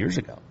couple years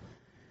ago.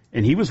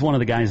 And he was one of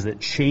the guys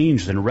that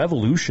changed and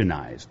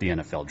revolutionized the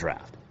NFL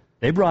draft.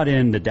 They brought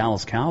in the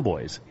Dallas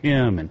Cowboys,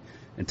 him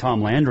and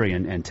Tom Landry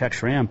and Tex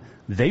Schramm.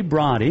 They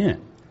brought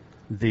in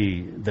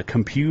the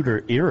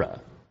computer era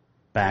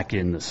back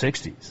in the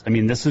 60s. I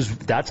mean,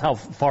 that's how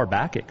far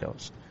back it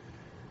goes.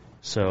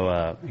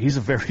 So he's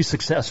a very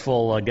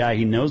successful guy.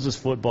 He knows his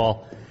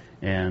football.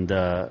 And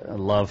I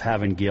love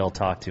having Gil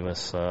talk to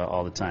us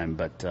all the time.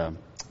 But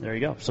there you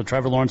go. So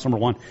Trevor Lawrence, number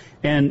 1.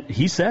 And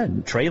he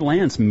said Trey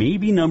Lance may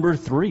be number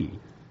 3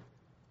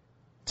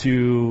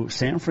 to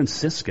San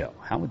Francisco.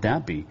 How would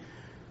that be?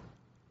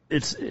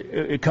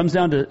 It comes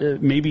down to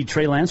maybe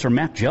Trey Lance or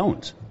Mac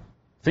Jones.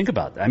 Think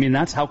about that. I mean,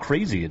 that's how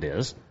crazy it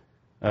is.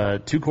 2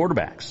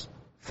 quarterbacks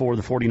for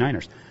the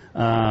 49ers.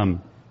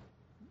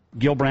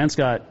 Gil Brandt's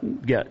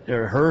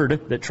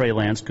heard that Trey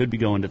Lance could be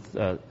going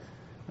to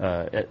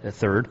at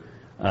 3rd.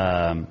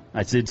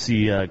 I did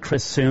see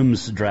Chris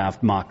Sims'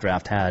 mock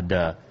draft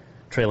had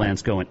Trey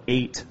Lance going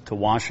 8 to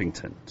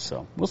Washington.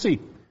 So we'll see.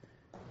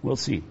 We'll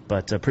see.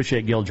 But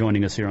appreciate Gil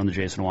joining us here on the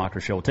Jason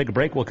Walker Show. We'll take a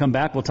break. We'll come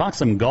back. We'll talk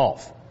some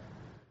golf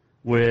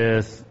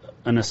with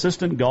an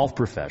assistant golf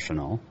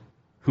professional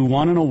who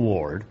won an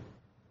award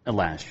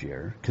last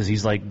year because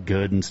he's like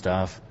good and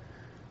stuff.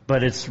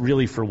 But it's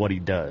really for what he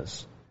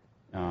does.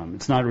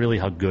 It's not really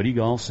how good he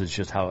golfs. It's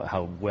just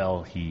how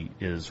well he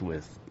is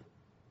with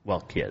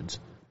kids.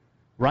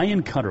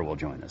 Ryan Cutter will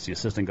join us, the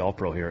assistant golf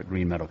pro here at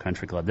Green Meadow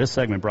Country Club. This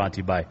segment brought to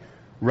you by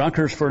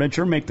Ruckers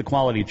Furniture. Make the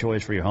quality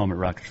choice for your home at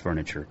Ruckers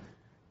Furniture,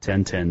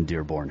 1010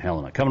 Dearborn,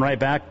 Helena. Coming right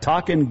back,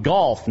 talking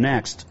golf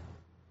next.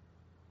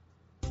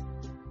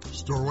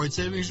 Store-wide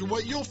savings are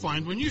what you'll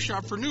find when you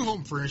shop for new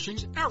home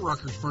furnishings at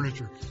Rucker's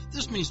Furniture.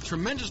 This means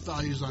tremendous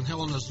values on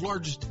Helena's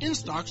largest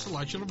in-stock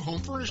selection of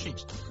home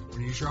furnishings.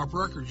 When you shop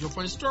Rucker's, you'll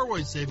find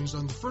store-wide savings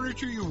on the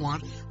furniture you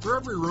want for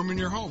every room in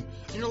your home.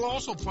 And you'll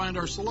also find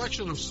our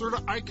selection of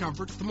Serta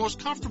iComfort, the most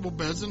comfortable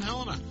beds in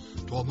Helena.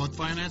 12-month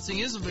financing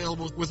is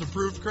available with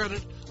approved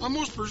credit on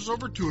most purchases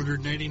over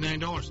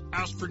 $299.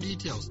 Ask for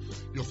details.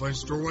 You'll find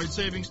store-wide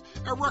savings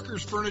at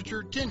Rucker's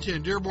Furniture,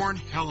 1010 Dearborn,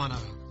 Helena.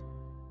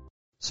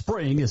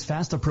 Spring is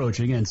fast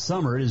approaching and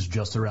summer is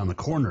just around the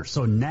corner.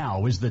 So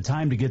now is the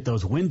time to get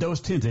those windows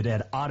tinted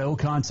at Auto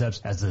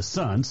Concepts as the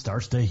sun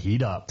starts to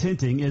heat up.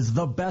 Tinting is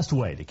the best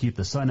way to keep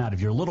the sun out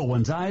of your little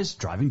one's eyes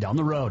driving down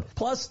the road.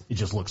 Plus, it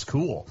just looks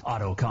cool.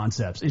 Auto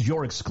Concepts is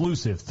your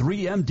exclusive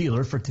 3M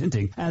dealer for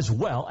tinting as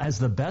well as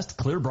the best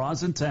clear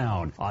bras in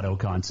town. Auto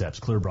Concepts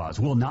clear bras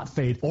will not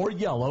fade or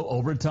yellow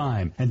over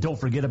time. And don't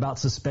forget about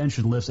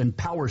suspension lifts and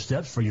power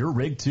steps for your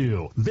rig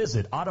too.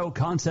 Visit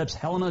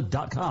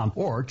AutoConceptsHelena.com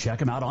or check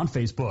them out on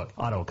Facebook.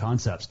 Auto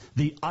Concepts,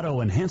 the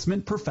auto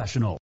enhancement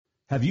professional.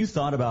 Have you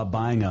thought about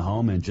buying a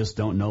home and just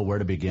don't know where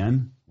to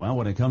begin? Well,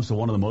 when it comes to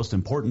one of the most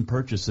important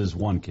purchases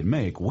one can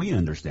make, we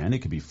understand it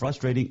can be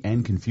frustrating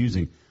and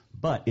confusing,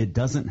 but it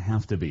doesn't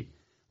have to be.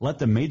 Let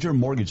the Major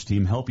Mortgage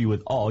team help you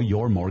with all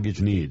your mortgage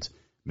needs.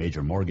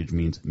 Major Mortgage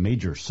means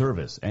major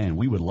service, and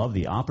we would love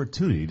the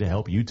opportunity to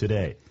help you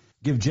today.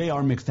 Give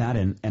J.R.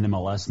 McFadden,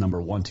 NMLS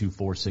number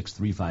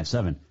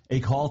 1246357, a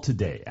call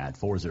today at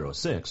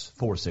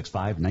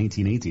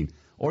 406-465-1918,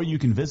 or you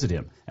can visit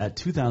him at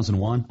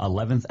 2001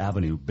 11th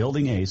Avenue,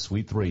 Building A,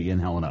 Suite 3 in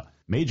Helena.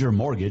 Major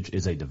Mortgage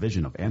is a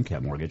division of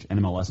AMCAP Mortgage,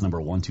 NMLS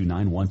number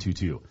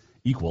 129122,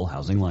 equal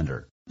housing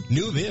lender.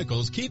 New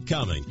vehicles keep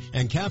coming,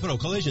 and Capital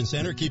Collision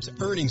Center keeps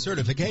earning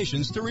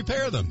certifications to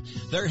repair them.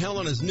 They're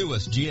Helena's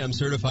newest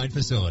GM-certified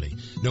facility.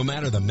 No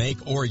matter the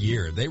make or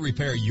year, they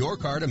repair your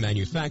car to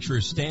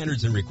manufacturer's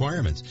standards and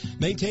requirements,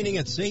 maintaining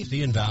its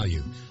safety and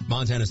value.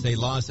 Montana State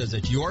law says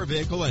it's your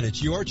vehicle and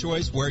it's your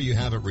choice where you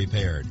have it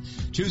repaired.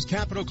 Choose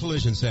Capital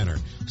Collision Center,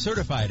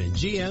 certified in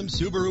GM,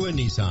 Subaru, and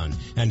Nissan,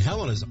 and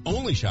Helena's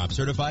only shop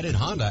certified in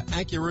Honda,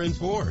 Acura, and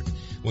Ford.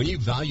 When you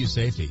value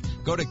safety,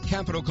 go to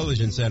Capital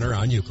Collision Center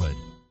on Euclid.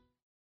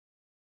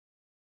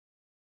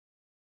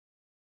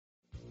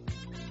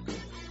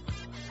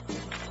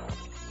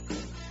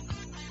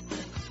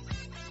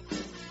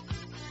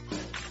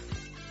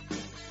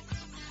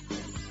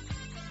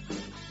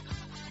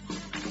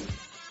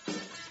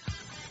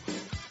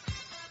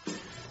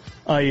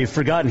 A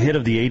forgotten hit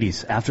of the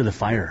 80s, After the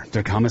Fire,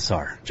 Der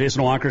Kommissar.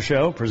 Jason Walker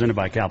Show, presented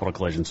by Capital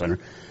Collision Center.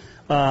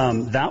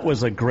 That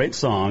was a great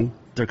song.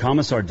 Der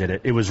Kommissar did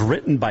it. It was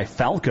written by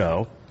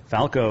Falco.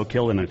 Falco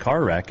killed in a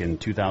car wreck in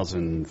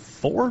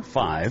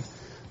 2004-5,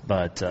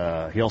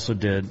 but he also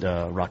did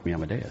Rock Me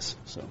Amadeus.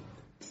 So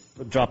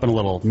dropping a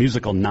little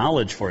musical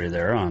knowledge for you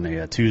there on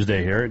a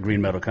Tuesday here at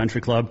Green Meadow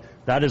Country Club.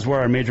 That is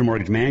where our Major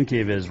Mortgage Man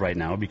Cave is right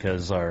now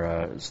because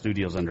our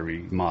studio's under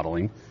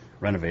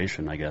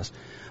renovation, I guess.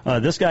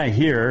 This guy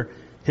here,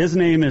 his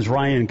name is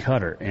Ryan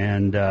Cutter,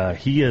 and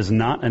he is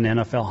not an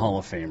NFL Hall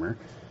of Famer.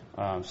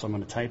 So I'm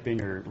going to type in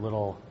your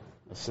little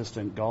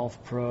assistant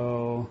golf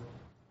pro,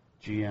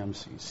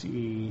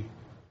 GMCC.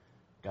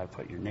 Got to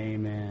put your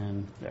name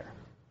in there.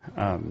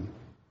 All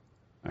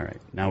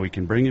right, now we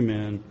can bring him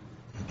in,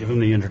 give him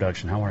the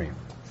introduction. How are you?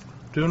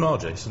 Doing well,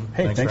 Jason.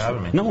 Hey, thanks for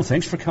having me. No,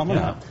 thanks for coming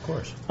up. Of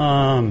course.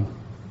 All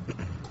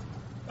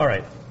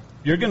right.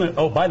 You're going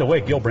to, by the way,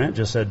 Gil Brandt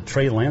just said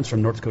Trey Lance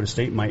from North Dakota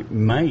State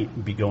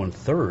might be going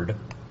third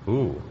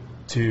to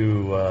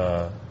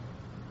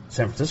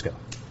San Francisco.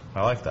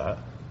 I like that.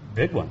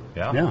 Big one.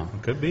 Yeah.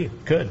 Could be.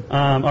 Could.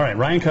 All right,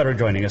 Ryan Cutter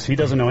joining us. He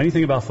doesn't know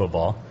anything about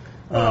football.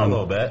 A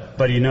little bit.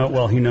 But he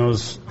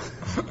knows.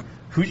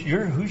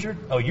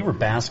 You were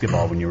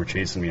basketball when you were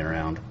chasing me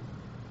around.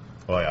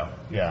 Oh, yeah.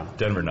 Yeah.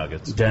 Denver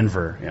Nuggets.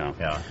 Denver, yeah.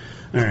 Yeah.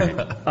 All right.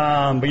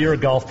 But you're a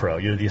golf pro.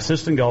 You're the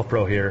assistant golf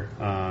pro here.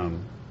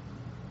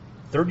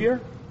 Third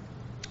year?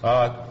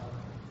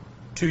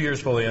 2 years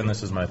fully in.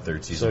 This is my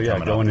third season. So,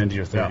 yeah, going up. into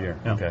your third year.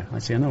 Yeah. Okay. I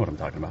know what I'm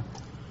talking about.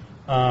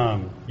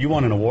 You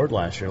won an award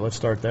last year. Let's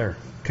start there.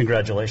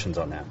 Congratulations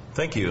on that.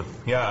 Thank you.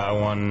 Yeah, I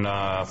won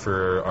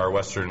for our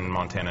Western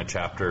Montana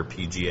chapter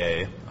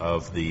PGA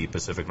of the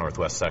Pacific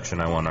Northwest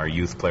section. I won our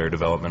Youth Player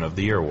Development of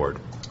the Year award.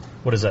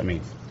 What does that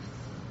mean?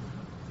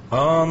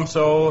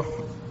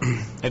 So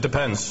it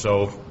depends.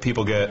 So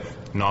people get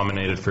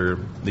nominated for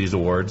these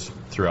awards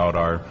throughout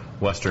our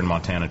Western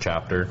Montana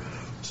chapter.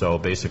 So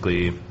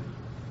basically,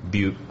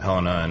 Butte,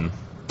 Helena, and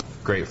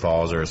Great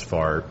Falls are as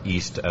far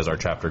east as our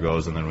chapter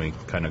goes, and then we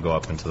kind of go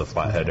up into the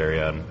Flathead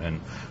area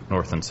and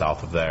north and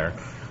south of there.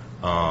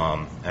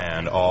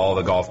 And all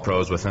the golf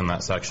pros within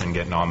that section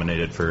get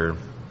nominated for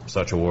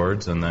such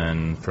awards, and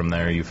then from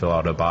there you fill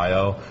out a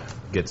bio,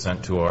 get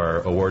sent to our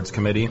awards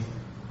committee,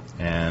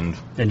 and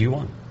you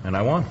won. And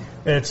I won.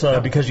 It's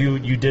because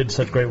you did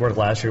such great work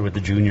last year with the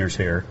juniors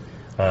here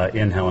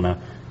in Helena.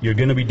 You're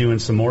going to be doing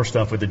some more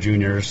stuff with the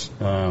juniors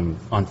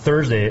on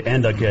Thursday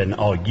and again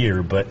all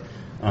year, but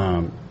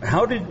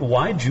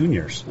Why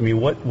juniors? I mean,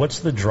 what's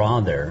the draw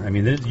there? I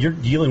mean, you're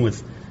dealing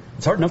with,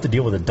 it's hard enough to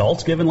deal with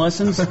adults giving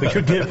lessons, but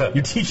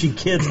you're teaching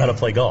kids how to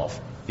play golf.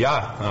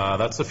 Yeah,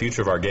 that's the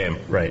future of our game.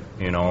 Right.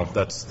 You know,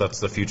 that's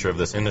the future of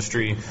this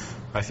industry.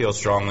 I feel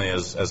strongly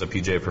as a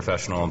PGA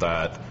professional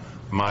that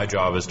my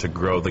job is to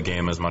grow the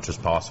game as much as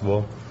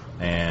possible.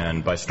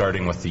 And by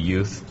starting with the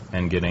youth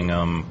and getting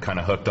them kind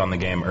of hooked on the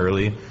game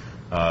early,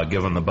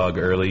 give them the bug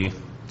early.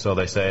 So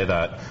they say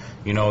that,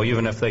 you know,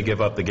 even if they give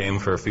up the game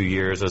for a few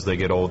years as they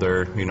get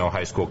older, you know,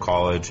 high school,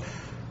 college,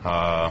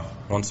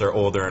 once they're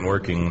older and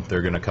working,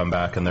 they're going to come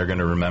back and they're going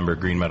to remember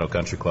Green Meadow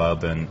Country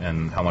Club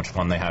and how much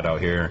fun they had out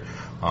here.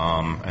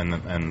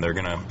 And they're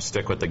going to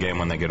stick with the game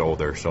when they get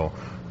older. So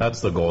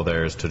that's the goal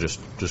there, is to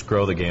just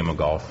grow the game of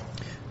golf.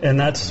 And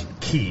that's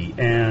key.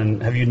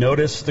 And have you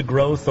noticed the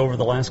growth over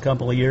the last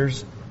couple of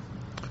years?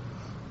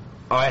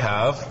 I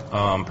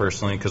have,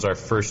 personally, because our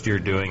first year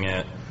doing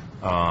it,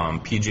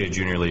 PGA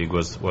Junior League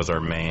was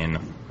our main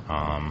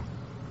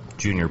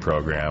junior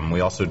program.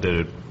 We also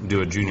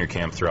do a junior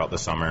camp throughout the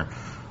summer.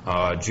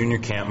 Junior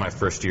camp, my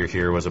first year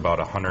here, was about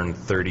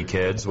 130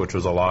 kids, which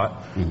was a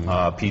lot. Mm-hmm.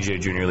 PGA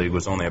Junior League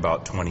was only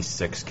about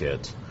 26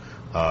 kids.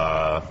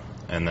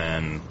 And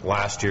then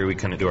last year we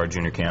couldn't do our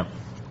junior camp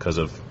because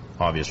of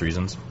obvious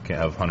reasons. Can't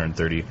have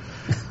 130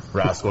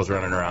 rascals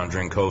running around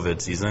during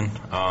COVID season.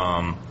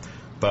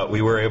 But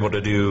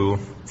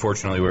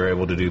fortunately we were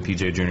able to do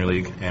PGA Junior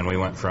League, and we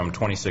went from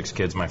 26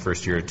 kids my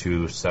first year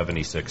to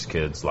 76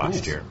 kids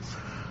last year.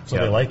 So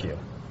they like you.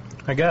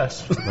 I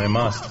guess. They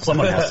must.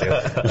 Someone has to.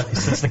 At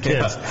least it's the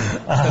kids.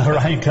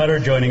 Ryan Cutter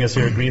joining us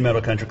here at Green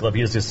Meadow Country Club.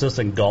 He is the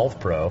assistant golf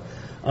pro.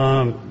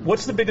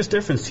 What's the biggest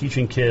difference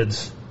teaching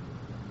kids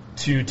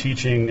to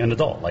teaching an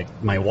adult,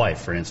 like my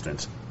wife, for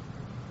instance?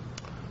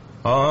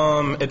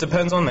 It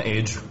depends on the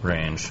age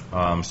range.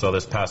 So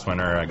this past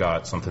winter I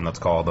got something that's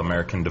called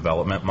American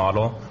Development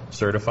Model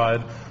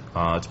certified.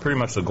 It's pretty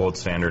much the gold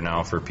standard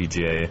now for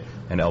PGA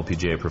and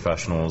LPGA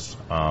professionals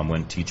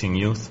when teaching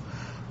youth.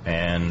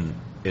 And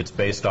it's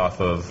based off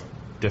of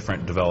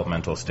different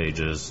developmental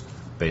stages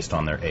based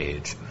on their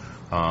age.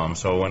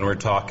 So when we're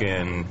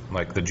talking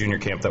like the junior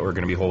camp that we're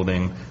going to be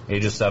holding,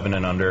 ages 7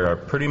 and under are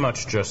pretty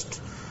much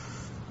just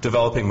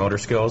developing motor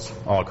skills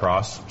all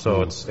across.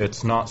 So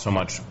it's not so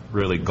much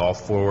really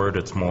golf forward,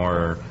 it's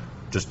more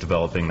just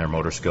developing their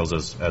motor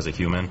skills as a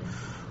human.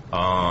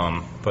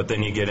 But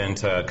then you get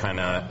into kind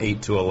of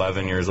 8 to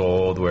 11 years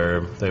old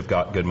where they've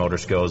got good motor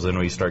skills, then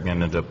we start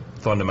getting into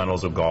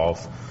fundamentals of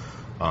golf.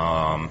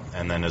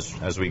 And then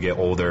as we get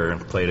older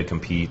and play to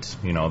compete,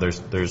 you know,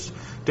 there's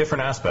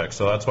different aspects.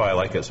 So that's why I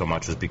like it so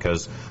much, is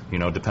because, you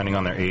know, depending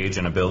on their age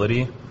and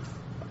ability,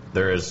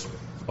 there is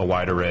a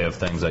wide array of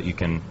things that you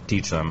can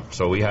teach them.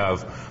 So we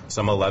have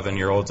some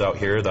 11-year-olds out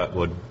here that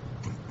would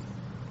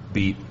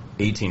beat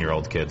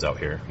 18-year-old kids out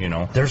here, you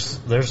know. There's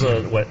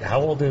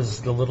how old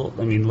is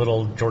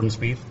little Jordan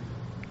Spieth?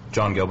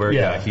 John Gilbert,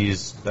 yeah,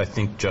 he's, I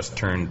think, just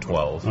turned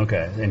 12.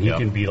 Okay, and he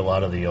can beat a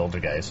lot of the older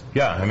guys.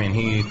 Yeah, I mean,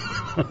 he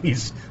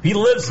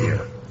lives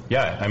here.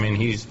 Yeah, I mean,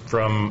 he's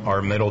from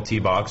our middle tee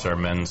box, our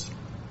men's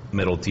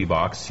middle tee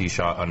box. He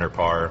shot under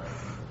par,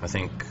 I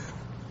think,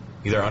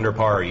 either under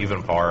par or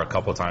even par a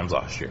couple times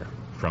last year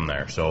from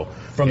there. So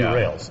from the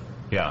rails.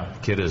 Yeah,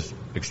 kid is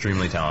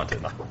extremely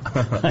talented.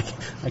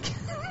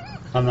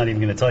 I'm not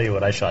even going to tell you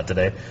what I shot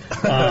today,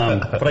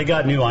 but I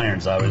got new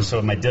irons.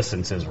 So my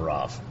distances were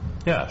off.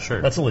 Yeah,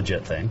 sure. That's a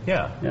legit thing.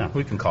 Yeah,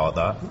 we can call it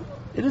that.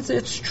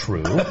 It's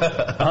true.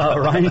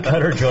 Ryan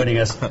Cutter joining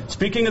us.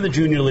 Speaking of the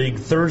Junior League,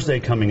 Thursday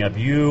coming up,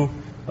 you,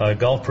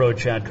 golf pro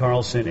Chad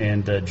Carlson,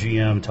 and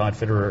GM Todd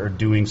Fitterer are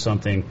doing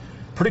something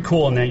pretty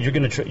cool in that you are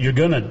going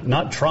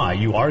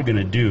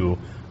to do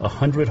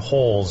 100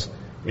 holes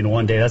in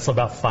one day. That's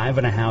about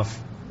 5.5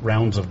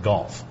 rounds of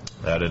golf.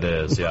 That it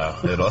is, yeah.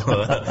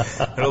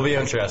 It'll be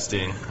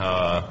interesting.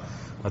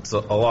 That's a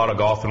lot of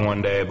golf in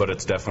one day, but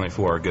it's definitely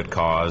for a good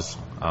cause.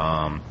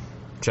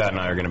 Chad and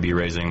I are going to be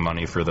raising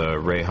money for the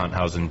Ray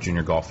Hunthausen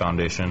Junior Golf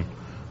Foundation,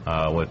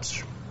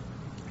 which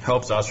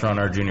helps us run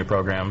our junior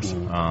programs,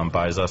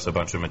 buys us a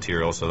bunch of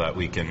material so that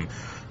we can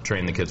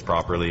train the kids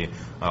properly.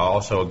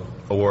 Also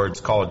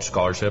awards college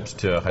scholarships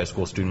to high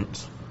school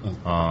students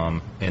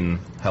in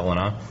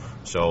Helena.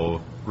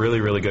 So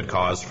really, really good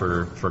cause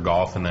for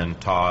golf. And then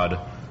Todd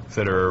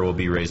Fitterer will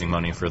be raising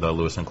money for the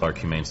Lewis and Clark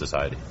Humane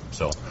Society.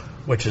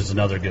 Which is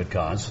another good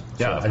cause.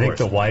 Yeah, I think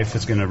the wife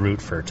is going to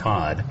root for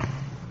Todd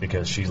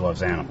because she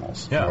loves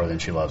animals more than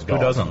she loves golf.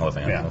 Who doesn't love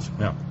animals?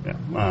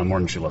 Yeah. More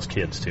than she loves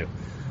kids, too.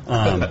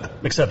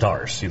 Except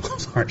ours. She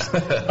loves ours.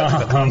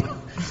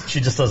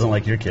 She just doesn't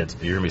like your kids.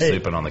 You're going to be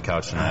sleeping on the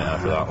couch tonight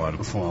after that one.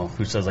 Well,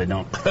 who says I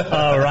don't?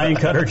 Ryan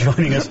Cutter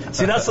joining us.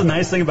 See, that's the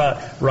nice thing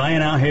about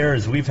Ryan out here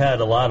is we've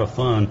had a lot of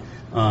fun.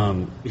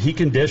 He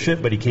can dish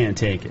it, but he can't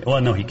take it.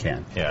 Well, no, he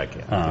can. Yeah, I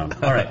can.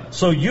 All right.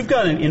 So you've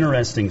got an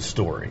interesting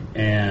story.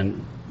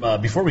 And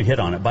before we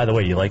hit on it, by the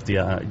way, you like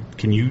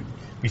can you,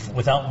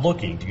 without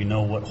looking, do you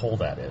know what hole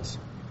that is?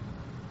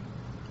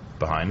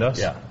 Behind us?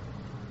 Yeah.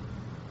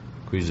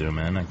 Can we zoom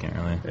in? I can't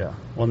really. Yeah.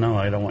 Well, no,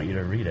 I don't want you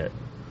to read it.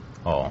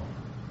 Oh.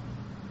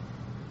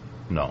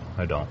 No,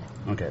 I don't.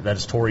 Okay, that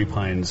is Torrey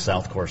Pines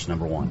South Course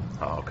number 1.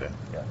 Oh, okay.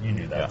 Yeah, you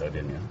knew that though,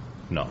 didn't you?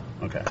 No.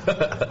 Okay.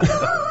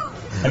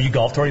 Have you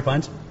golfed Torrey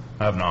Pines?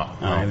 I have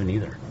not. No. I haven't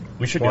either.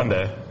 We should One go.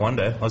 day. One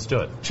day. Let's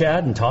do it.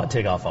 Chad and Todd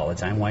take off all the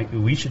time. Why?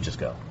 We should just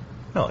go.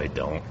 No, they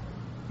don't.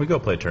 We go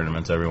play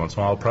tournaments every once in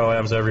a while.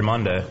 Pro-Ams every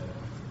Monday.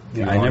 If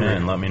you want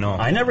in, let me know.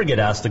 I never get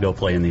asked to go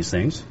play in these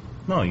things.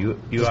 No, you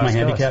Does ask my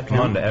handicap us.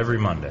 count? Monday, every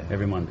Monday.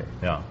 Every Monday.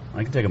 Yeah.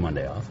 I can take a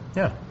Monday off.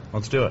 Yeah,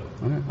 let's do it.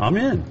 Okay. I'm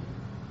in.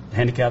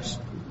 Handicaps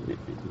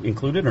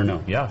included or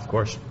no? Yeah, of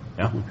course.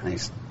 Yeah.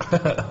 Nice.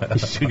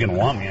 You're going to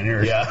want me in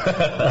here.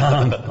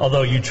 Yeah.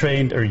 Although you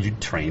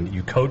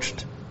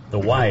coached the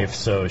wife,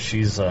 so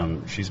she's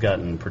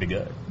gotten pretty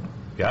good.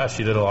 Yeah,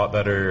 she did a lot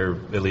better,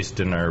 at least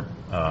in our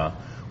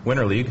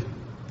winter league.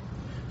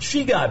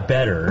 She got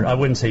better. I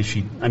wouldn't say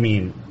she. I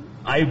mean,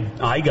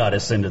 I got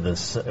us into the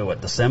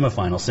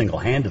semifinal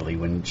single-handedly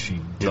when she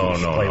didn't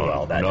play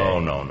well that day.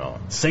 No.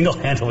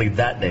 Single-handedly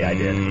that day I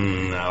did.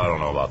 No, I don't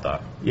know about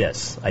that.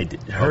 Yes, I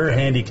did. Her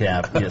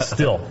handicap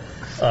still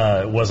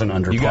wasn't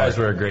under par. You guys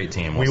were a great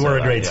team. We were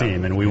a great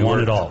team, and we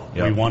won it all.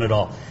 Yep. We won it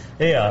all.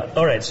 Hey,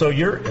 all right, so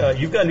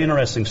you've got an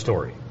interesting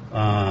story.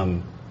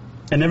 And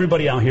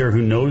everybody out here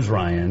who knows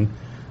Ryan,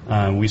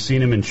 we've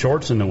seen him in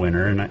shorts in the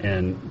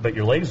winter, but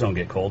your legs don't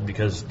get cold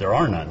because there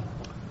are none.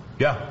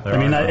 Yeah,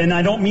 and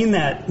I don't mean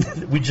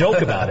that we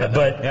joke about it,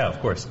 but yeah,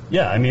 of course.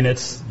 Yeah, I mean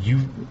it's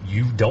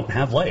you don't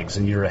have legs,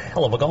 and you're a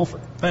hell of a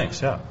golfer.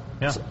 Thanks. Yeah.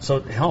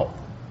 So how?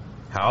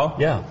 How?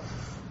 Yeah.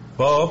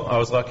 Well, I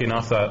was lucky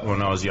enough that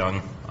when I was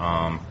young,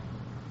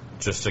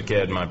 just a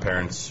kid, my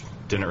parents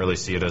didn't really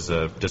see it as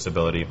a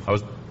disability.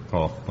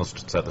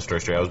 Let's set the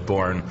story straight. I was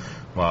born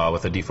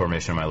with a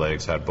deformation in my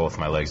legs, had both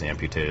my legs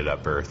amputated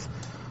at birth.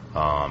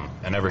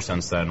 And ever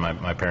since then,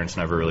 my parents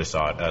never really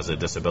saw it as a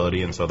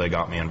disability, and so they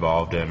got me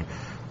involved in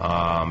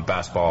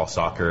basketball,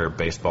 soccer,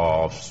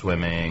 baseball,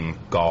 swimming,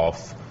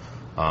 golf.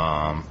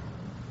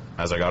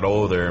 As I got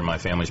older, my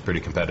family's pretty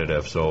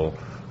competitive, so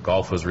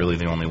golf was really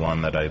the only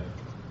one that I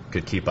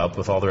could keep up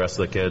with all the rest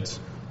of the kids.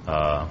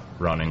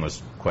 Running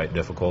was quite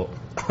difficult.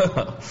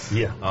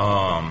 Yeah.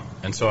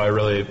 And so I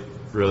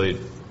really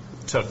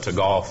took to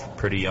golf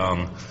pretty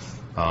young,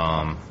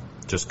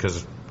 just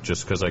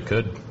because I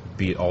could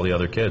beat all the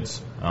other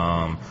kids,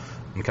 and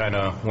kind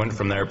of went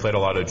from there. Played a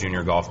lot of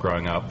junior golf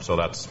growing up, so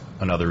that's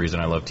another reason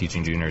I love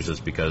teaching juniors, is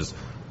because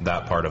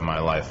that part of my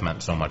life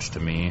meant so much to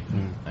me,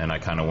 and I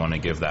kind of want to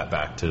give that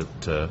back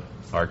to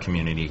our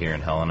community here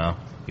in Helena,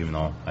 even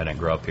though I didn't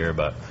grow up here,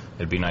 but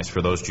it'd be nice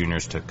for those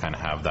juniors to kind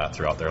of have that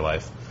throughout their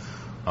life.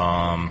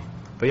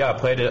 But yeah, I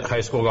played at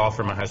high school golf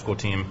for my high school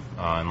team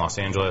in Los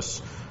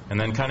Angeles, and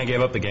then kind of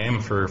gave up the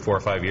game for 4 or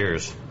 5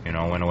 years.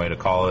 Went away to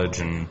college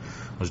and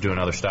was doing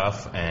other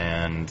stuff,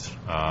 and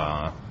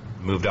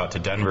moved out to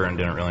Denver and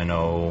didn't really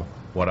know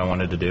what I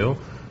wanted to do,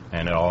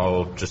 and it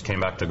all just came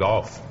back to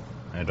golf.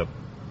 I ended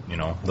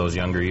up, those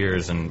younger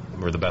years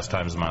and were the best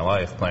times of my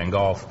life playing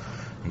golf,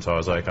 and so I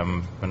was like,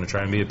 I'm going to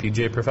try and be a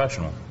PGA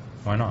professional.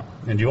 Why not?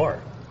 And you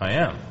are. I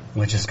am.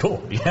 Which is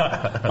cool.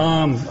 Yeah.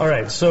 All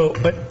right, so,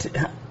 but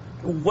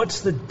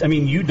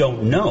you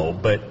don't know,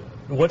 but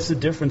what's the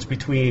difference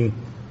between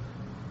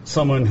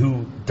someone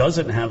who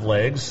doesn't have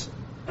legs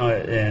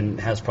and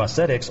has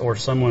prosthetics, or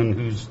someone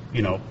who's,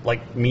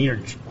 like me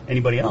or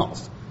anybody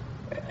else?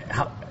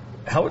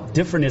 How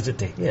different is it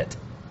to hit?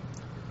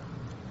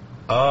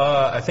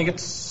 I think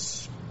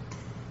it's,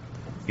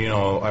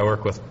 I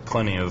work with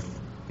plenty of,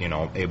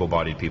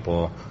 able-bodied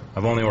people.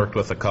 I've only worked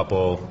with a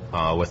couple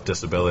with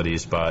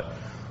disabilities, but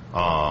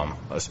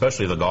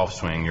especially the golf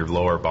swing, your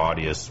lower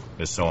body is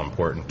so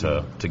important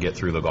to get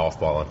through the golf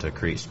ball and to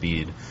create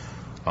speed.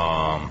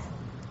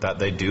 That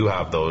they do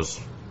have those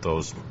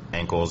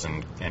ankles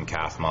and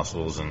calf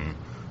muscles, and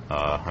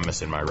I'm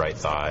missing my right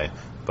thigh,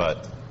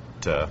 but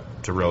to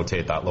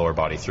rotate that lower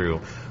body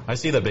through. I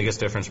see the biggest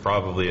difference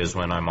probably is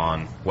when I'm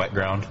on wet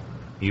ground.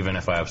 Even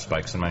if I have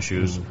spikes in my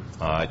shoes,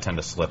 I tend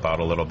to slip out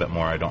a little bit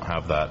more. I don't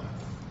have that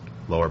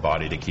lower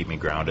body to keep me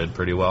grounded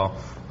pretty well.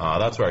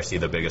 That's where I see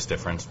the biggest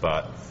difference.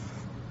 But,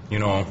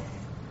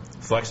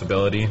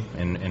 flexibility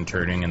in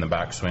turning in the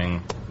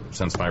backswing,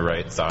 since my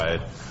right thigh,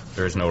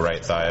 there's no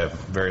right thigh, I have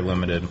very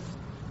limited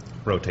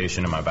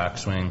rotation in my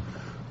backswing,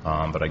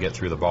 but I get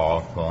through the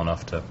ball well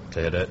enough to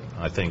hit it.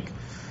 I think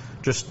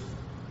just,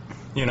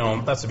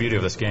 that's the beauty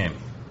of this game,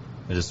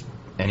 is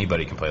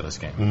anybody can play this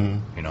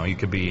game. You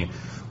could be,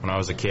 when I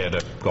was a kid,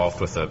 I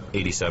golfed with a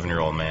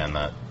 87-year-old man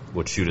that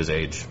would shoot his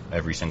age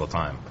every single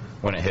time.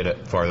 Wouldn't hit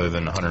it farther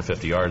than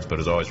 150 yards, but it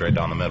was always right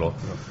down the middle.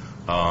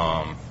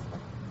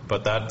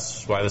 But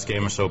that's why this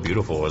game is so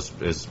beautiful,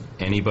 is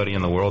anybody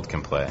in the world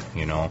can play.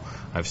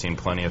 I've seen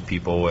plenty of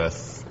people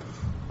with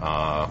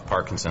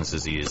Parkinson's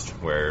disease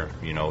where,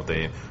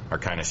 they are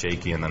kind of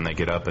shaky, and then they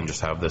get up and just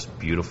have this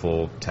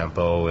beautiful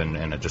tempo,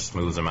 and it just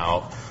smooths them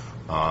out.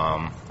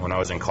 When I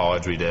was in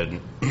college, we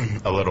did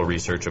a little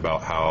research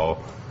about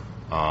how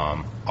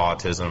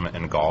autism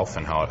and golf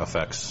and how it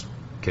affects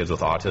kids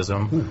with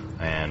autism.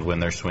 And when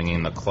they're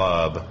swinging the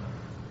club,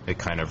 it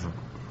kind of,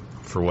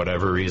 for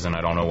whatever reason,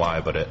 I don't know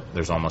why, but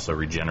there's almost a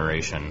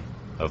regeneration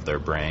of their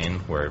brain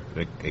where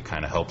it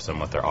kind of helps them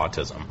with their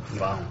autism.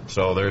 Wow.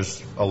 So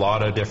there's a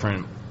lot of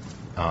different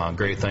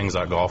great things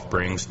that golf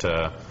brings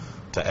to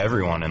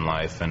everyone in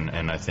life,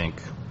 and I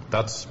think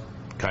that's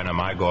kind of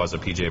my goal as a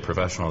PGA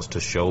professional, is to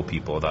show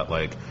people that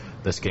like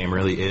this game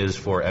really is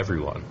for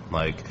everyone.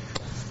 Like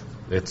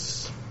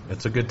it's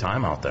a good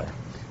time out there.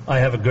 I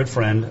have a good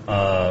friend,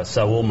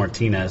 Saul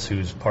Martinez,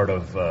 who's part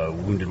of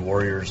Wounded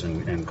Warriors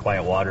and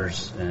Quiet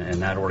Waters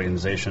and that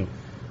organization.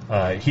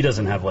 He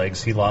doesn't have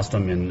legs. He lost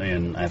them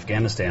in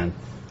Afghanistan.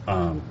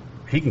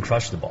 He can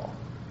crush the ball.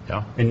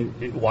 Yeah.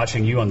 And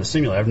watching you on the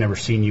simulator, I've never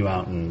seen you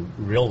out in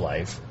real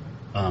life,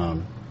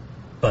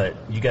 but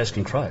you guys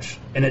can crush.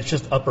 And it's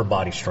just upper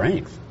body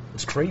strength.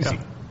 It's crazy.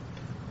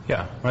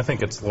 Yeah. I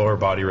think it's lower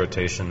body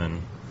rotation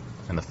and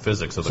the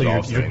physics of the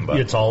golf swing. But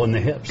it's all in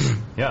the hips.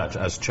 Yeah,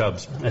 as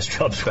Chubb's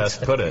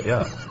best put it,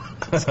 yeah.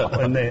 It's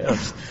all in the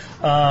hips.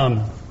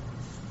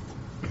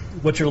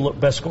 What's your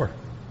best score?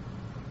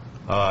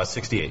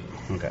 68.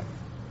 Okay.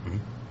 Mm-hmm.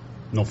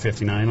 No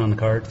 59 on the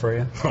card for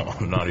you? Oh,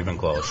 not even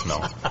close,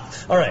 no.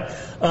 All right.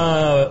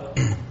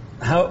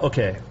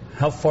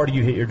 How far do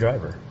you hit your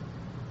driver?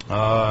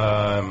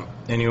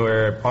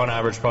 Anywhere, on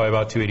average, probably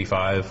about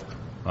 285.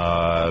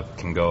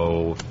 Can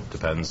go,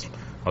 depends.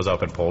 I was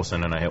up in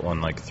Polson and I hit one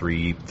like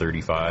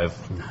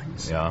 335.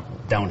 Nice. Yeah.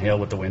 Downhill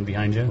with the wind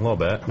behind you? A little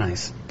bit.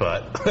 Nice.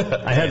 But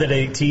I had that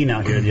 18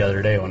 out here the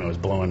other day when it was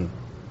blowing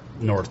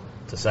north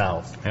to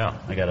south. Yeah.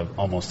 I got a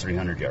almost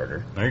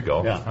 300-yarder. There you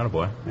go. Yeah.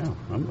 Attaboy. Yeah.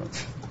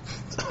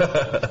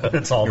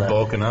 That's all. You're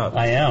bulking up.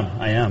 I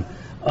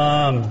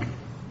am.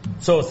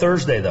 So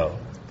Thursday, though.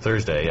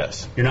 Thursday,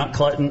 yes. You're not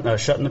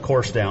shutting the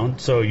course down,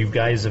 so you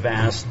guys have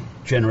asked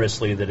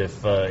generously that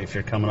if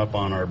you're coming up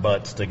on our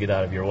butts to get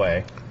out of your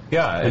way.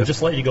 Yeah. And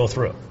just let you go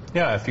through.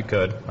 Yeah, if you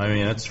could. I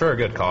mean, it's for a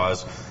good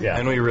cause. Yeah.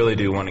 And we really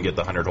do want to get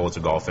the 100 holes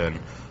of golf in.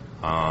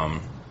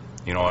 I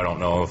don't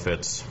know if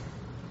it's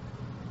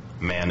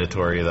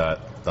mandatory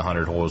that the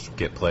 100 holes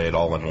get played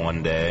all in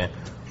one day,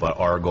 but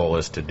our goal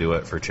is to do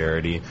it for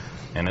charity.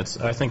 And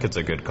I think it's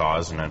a good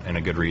cause and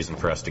a good reason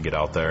for us to get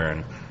out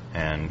there.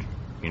 And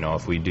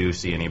if we do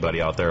see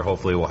anybody out there,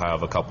 hopefully we'll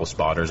have a couple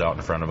spotters out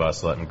in front of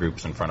us, letting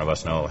groups in front of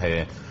us know,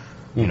 hey,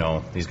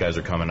 these guys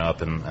are coming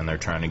up and they're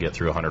trying to get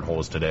through 100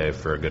 holes today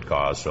for a good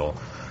cause. So,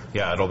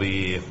 yeah, it'll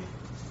be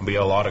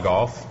a lot of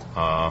golf.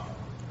 I'm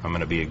going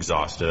to be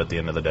exhausted at the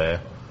end of the day.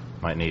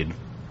 Might need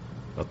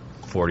a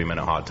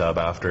 40-minute hot tub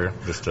after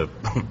just to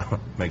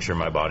make sure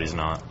my body's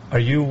not Are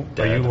you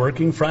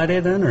working Friday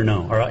then or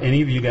no? Are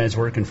any of you guys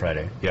working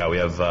Friday? Yeah, we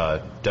have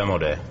demo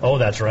day. Oh,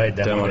 that's right.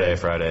 Demo day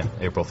Friday,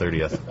 April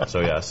 30th.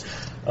 So, yes.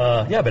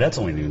 Yeah, but that's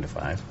only noon to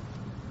 5.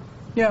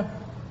 Yeah.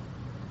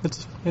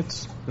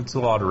 It's a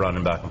lot of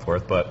running back and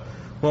forth, but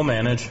we'll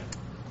manage.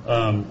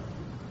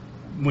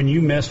 When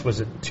you missed, was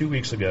it 2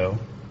 weeks ago,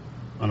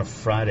 on a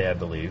Friday, I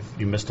believe,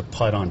 you missed a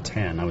putt on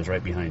 10. I was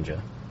right behind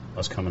you. I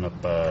was coming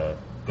up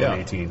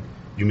going 18.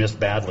 You missed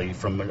badly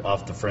from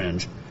off the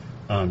fringe.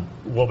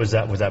 What was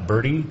that? Was that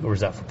birdie or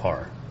was that for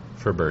par?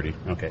 For birdie.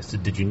 Okay, so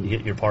did you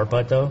hit your par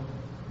putt, though?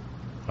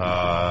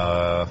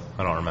 I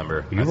don't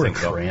remember. You were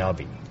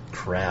crabby.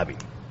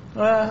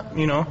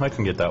 I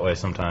can get that way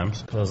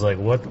sometimes. I was like,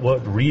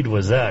 what read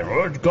was that?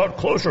 Oh, it got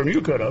closer than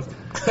you could have.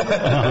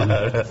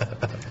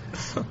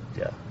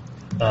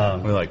 Yeah.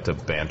 We like to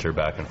banter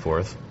back and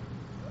forth.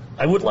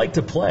 I would like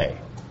to play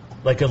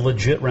like a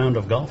legit round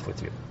of golf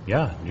with you.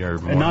 Yeah,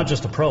 and not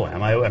just a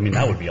pro-am. I mean,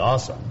 that would be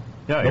awesome.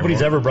 Yeah,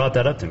 nobody's ever brought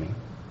that up to me.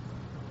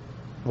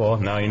 Well,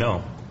 now you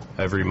know.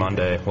 Every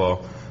Monday,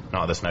 well,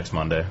 not this next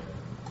Monday,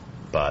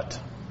 but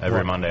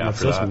every Monday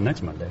after that.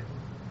 Next Monday.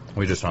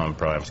 We just have a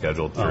pro-am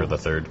scheduled for the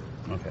 3rd.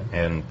 Okay.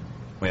 And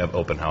we have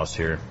open house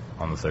here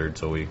on the 3rd,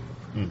 so we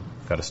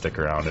got to stick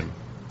around. And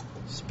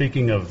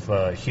speaking of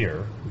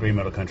here, Green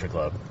Meadow Country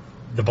Club,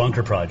 the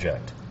Bunker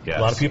Project. Yes.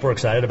 A lot of people are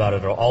excited about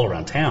it all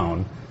around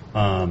town.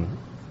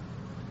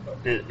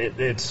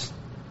 It's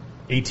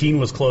 18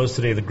 was closed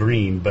today, the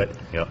green, but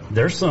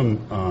there's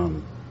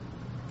some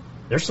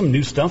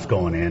new stuff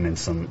going in and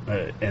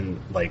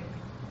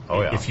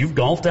if you've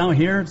golfed out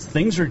here,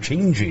 things are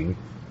changing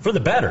for the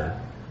better,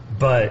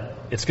 but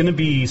it's going to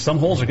be, some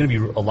holes are going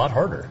to be a lot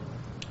harder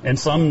and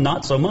some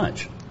not so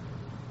much.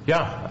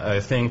 Yeah,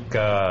 I think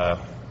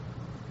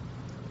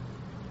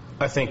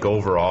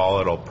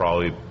overall it'll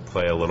probably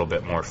play a little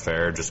bit more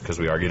fair just because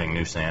we are getting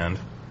new sand.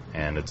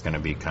 And it's going to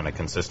be kind of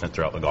consistent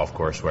throughout the golf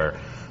course, where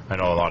I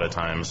know a lot of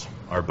times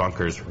our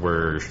bunkers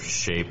were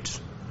shaped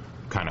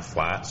kind of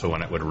flat, so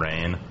when it would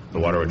rain, the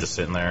water would just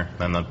sit in there.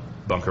 Then the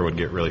bunker would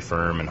get really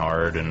firm and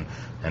hard, and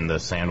the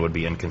sand would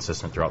be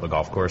inconsistent throughout the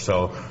golf course.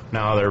 So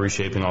now they're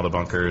reshaping all the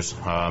bunkers,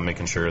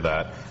 making sure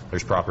that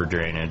there's proper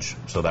drainage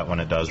so that when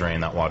it does rain,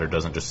 that water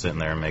doesn't just sit in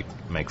there and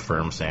make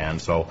firm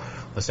sand. So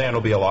the sand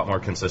will be a lot more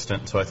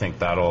consistent. So I think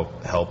that'll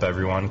help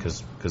everyone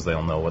because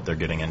they'll know what they're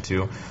getting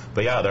into.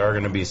 But yeah, there are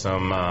going to be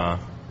some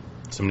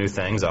new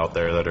things out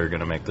there that are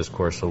going to make this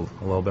course a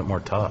little bit more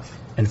tough.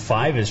 And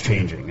 5 is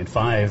changing. And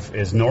 5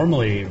 is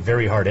normally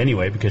very hard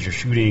anyway because you're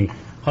shooting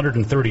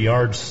 130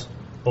 yards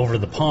over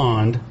the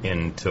pond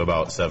into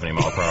about 70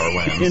 mile per hour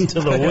winds. into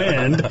the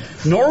wind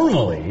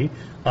normally.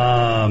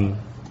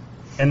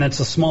 And that's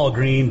a small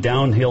green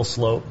downhill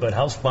slope, but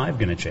how's 5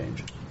 going to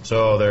change?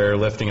 So they're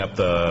lifting up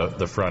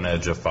the front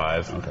edge of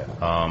 5. Okay.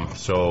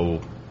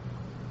 So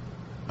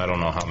I don't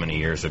know how many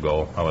years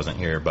ago, I wasn't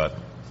here, but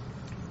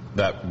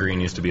that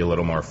green used to be a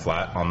little more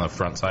flat on the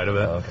front side of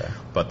it. Oh, okay.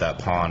 But that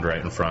pond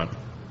right in front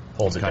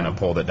kind of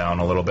pulled it down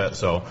a little bit.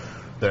 So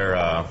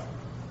they're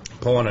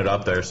pulling it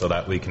up there so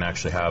that we can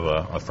actually have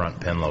a front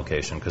pin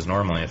location. Because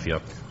normally if you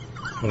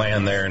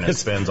land there and it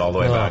spins all the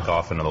way back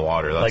off into the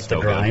water, that's like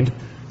still the grind. good.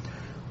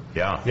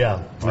 Yeah.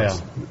 Yeah.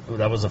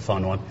 That was a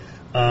fun one.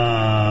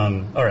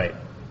 All right.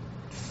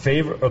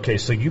 Favorite. Okay,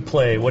 so you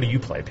play. What do you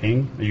play?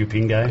 Ping? Are you a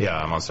ping guy?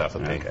 Yeah, I'm on staff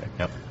with ping. Okay.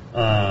 Yep.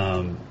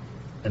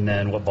 And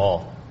then what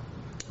ball?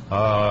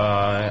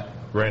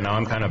 Right now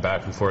I'm kind of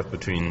back and forth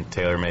between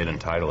TaylorMade and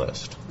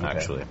Titleist,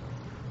 actually.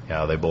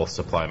 Yeah, they both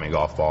supply me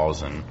golf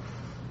balls, and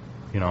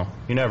you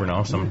never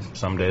know.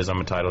 Some days I'm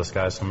a Titleist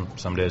guy,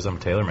 some days I'm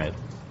TaylorMade.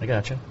 I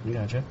gotcha.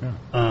 Yeah.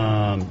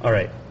 All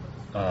right.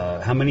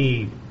 How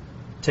many?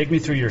 Take me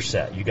through your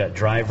set. You got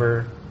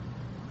driver.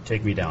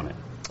 Take me down it.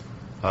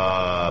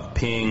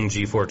 Ping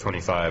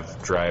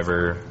G425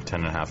 driver,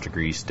 10.5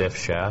 degree stiff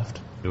shaft.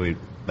 Do we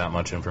that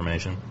much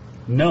information?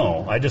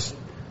 No,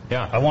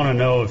 I want to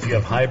know if you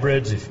have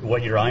hybrids,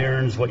 what your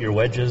irons, what your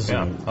wedges.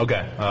 Yeah.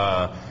 Okay.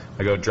 I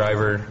go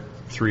driver,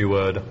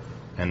 3-wood,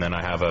 and then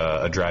I have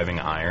a driving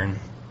iron,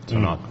 so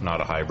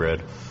not a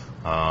hybrid,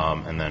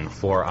 and then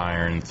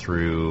 4-iron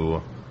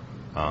through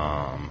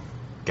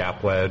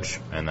gap wedge,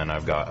 and then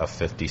I've got a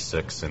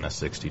 56 and a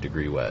 60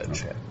 degree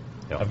wedge. Okay.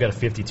 Yep. I've got a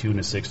 52 and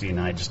a 60, and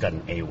I just got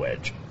an A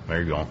wedge.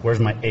 There you go. Where's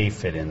my A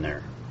fit in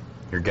there?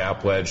 Your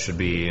gap wedge should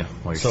be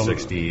like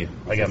 60.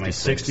 I got 56. my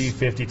 60,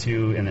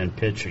 52, and then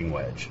pitching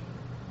wedge.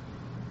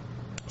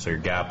 So your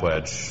gap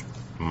wedge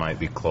might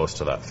be close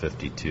to that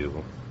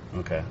 52.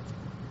 Okay.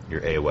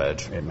 Your A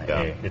wedge. My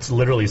A. It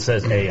literally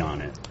says A on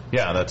it.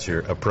 Yeah, that's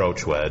your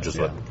approach wedge,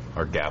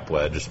 or gap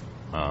wedge.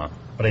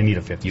 But I need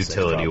a 56.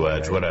 Utility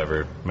wedge, right?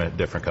 whatever.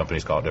 Different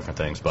companies call it different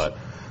things. But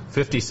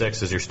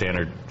 56 is your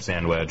standard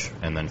sand wedge,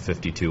 and then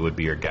 52 would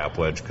be your gap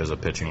wedge, because a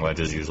pitching wedge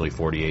is usually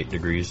 48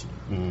 degrees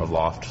of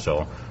loft.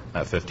 So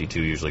that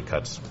 52 usually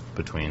cuts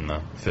between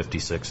the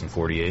 56 and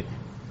 48.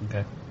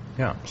 Okay.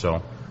 Yeah,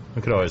 so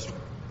we could always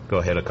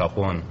go hit a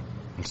couple and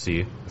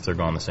see if they're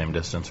going the same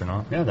distance or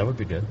not. Yeah, that would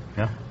be good.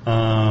 Yeah.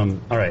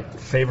 All right.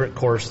 Favorite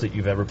course that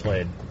you've ever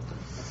played?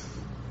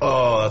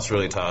 Oh, that's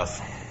really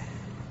tough.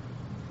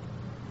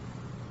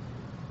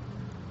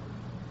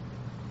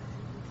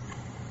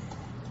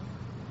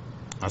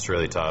 That's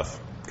really tough.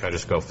 Can I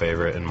just go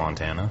favorite in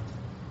Montana?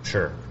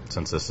 Sure.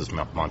 Since this is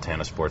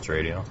Montana Sports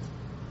Radio.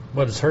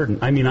 Well, it's heard.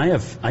 I mean, I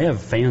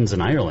have fans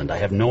in Ireland. I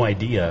have no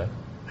idea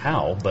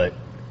how, but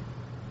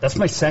that's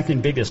my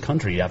second biggest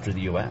country after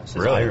the U.S. is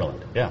Really?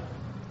 Ireland. Yeah.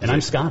 And I'm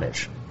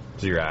Scottish.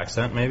 Is it your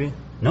accent, maybe?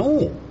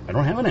 No, I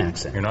don't have an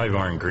accent. You're not even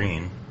wearing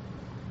green.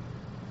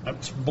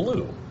 It's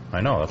blue.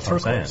 I know, that's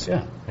what I'm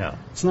saying. Yeah.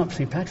 It's not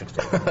St. Patrick's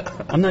Day.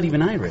 I'm not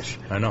even Irish.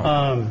 I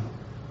know.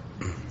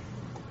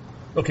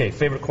 Okay,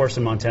 favorite course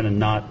in Montana,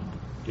 not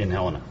in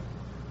Helena?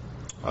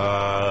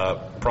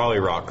 Probably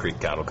Rock Creek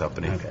Cattle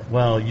Company. Okay.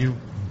 Well, you've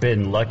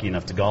been lucky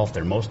enough to golf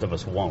there. Most of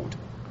us won't.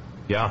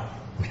 Yeah.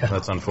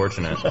 That's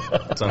unfortunate.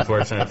 It's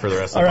unfortunate for the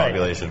rest of the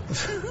population.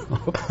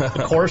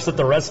 The course that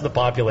the rest of the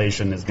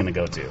population is going to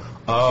go to.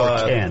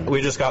 Or can.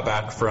 We just got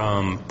back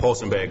from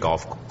Polson Bay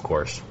Golf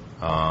Course.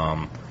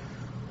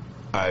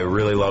 I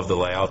really love the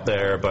layout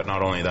there, but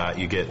not only that,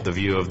 you get the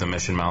view of the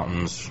Mission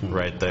Mountains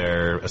right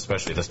there,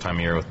 especially this time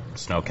of year with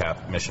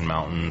snow-capped Mission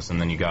Mountains,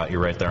 and then you're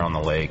right there on the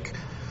lake.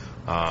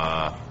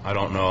 I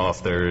don't know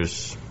if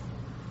there's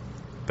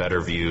better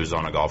views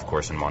on a golf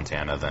course in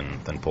Montana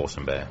than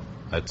Polson Bay.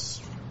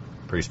 It's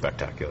pretty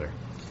spectacular.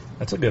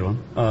 That's a good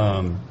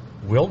one.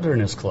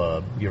 Wilderness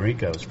Club,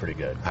 Eureka is pretty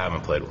good. I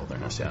haven't played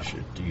Wilderness yet.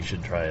 You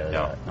should try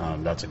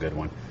that. That's a good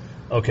one.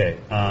 Okay.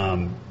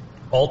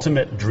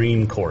 Ultimate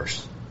dream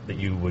course that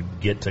you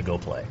would get to go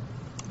play?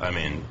 I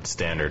mean,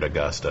 standard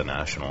Augusta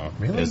National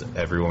really? is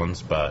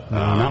everyone's, but... No,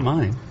 not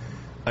mine.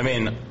 I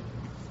mean,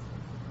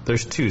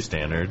 there's two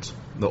standards.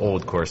 The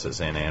old course at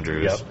St.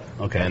 Andrews.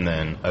 Yep. Okay. And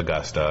then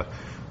Augusta.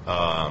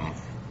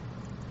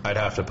 I'd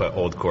have to put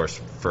old course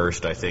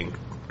first, I think,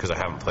 because I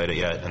haven't played it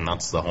yet, and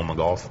that's the home of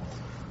golf.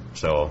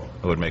 So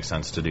it would make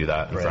sense to do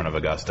that in front of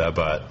Augusta.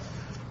 But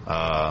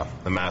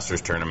the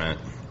Masters tournament,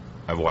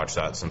 I've watched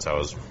that since I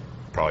was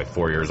probably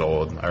 4 years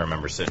old. I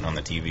remember sitting on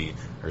the TV,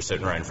 or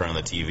sitting right in front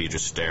of the TV,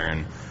 just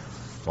staring,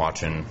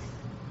 watching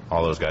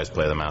all those guys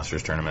play the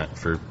Masters tournament.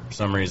 For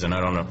some reason, I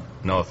don't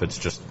know if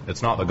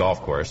it's not the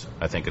golf course.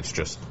 I think it's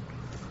just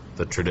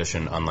the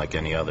tradition unlike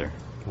any other.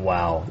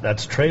 Wow,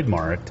 that's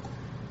trademarked,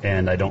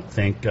 and I don't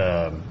think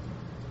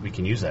we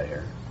can use that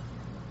here.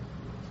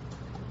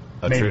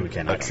 Maybe we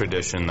can. A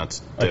tradition that's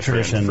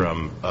different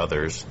from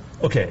others.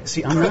 Okay,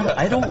 see,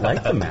 I don't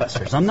like the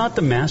Masters. I'm not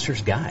the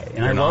Masters guy,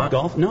 and I love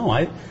golf. No,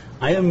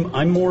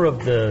 I'm more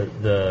of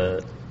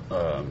the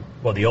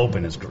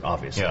Open is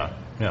obviously. Yeah.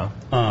 Yeah.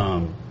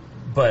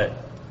 But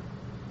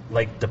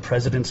like the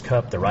President's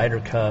Cup, the Ryder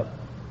Cup,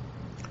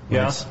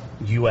 yes,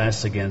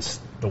 U.S.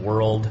 against the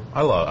world.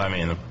 I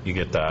mean, you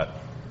get that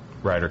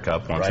Ryder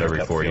Cup once Ryder every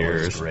Cup 4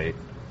 years. Great.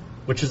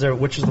 Which is the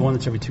one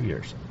that's every 2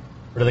 years?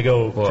 Or do they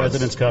go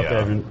President's Cup?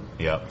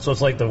 Yeah. So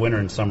it's like the Winter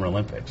and Summer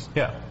Olympics.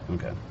 Yeah.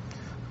 Okay.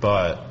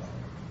 But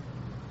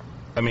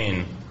I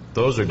mean,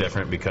 those are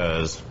different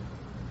because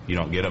you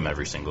don't get them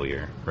every single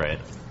year, right?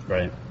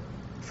 Right.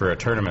 For a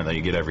tournament that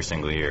you get every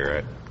single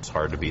year, it's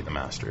hard to beat the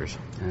Masters,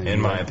 in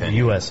my opinion.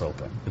 U.S.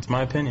 Open. It's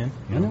my opinion.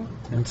 I know.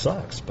 It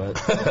sucks,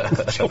 but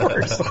it's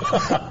yours.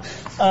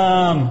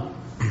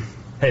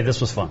 Hey,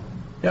 this was fun.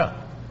 Yeah.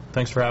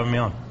 Thanks for having me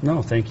on.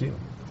 No, thank you.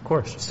 Of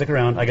course. Stick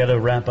around. I got to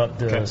wrap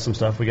up some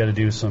stuff. We got to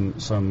do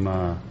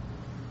some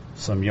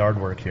yard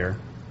work here,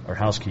 or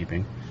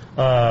housekeeping.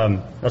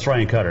 That's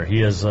Ryan Cutter.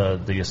 He is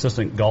the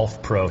assistant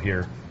golf pro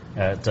here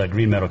at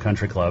Green Meadow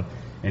Country Club,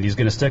 and he's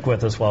going to stick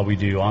with us while we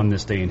do On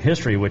This Day in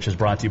History, which is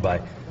brought to you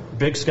by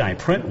Big Sky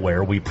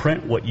Printwear. We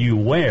print what you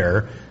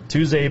wear.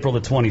 Tuesday, April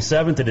the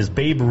 27th, it is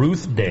Babe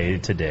Ruth Day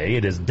today.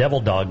 It is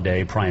Devil Dog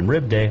Day, Prime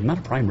Rib Day. I'm not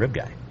a prime rib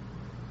guy.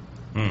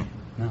 No,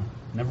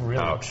 never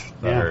really. Ouch,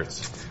 that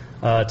hurts.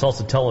 It's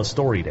also Tell a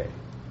Story Day.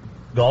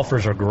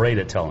 Golfers are great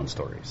at telling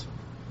stories,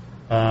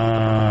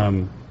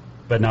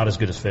 but not as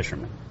good as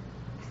fishermen.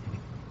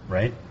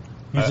 Right?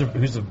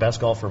 Who's the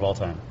best golfer of all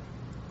time?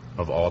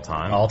 Of all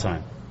time? All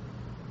time.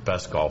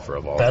 Best golfer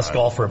of all time. Best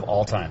golfer of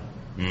all time.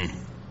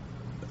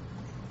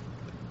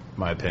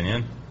 My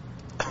opinion?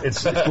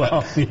 It's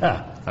well,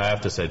 yeah. I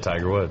have to say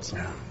Tiger Woods.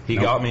 He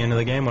got me into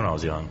the game when I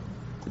was young.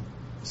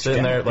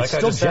 Sitting there, like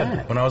I just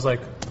said, when I was like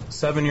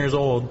 7 years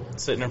old,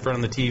 sitting in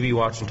front of the TV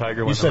watching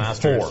Tiger win the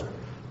Masters. 4.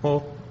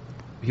 Well,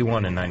 he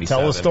won in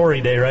 97. Tell a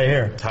story day right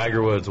here.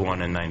 Tiger Woods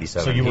won in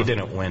 97. So he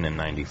didn't win in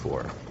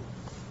 94.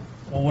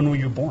 Well, when were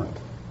you born?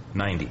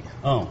 90.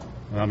 Oh, well,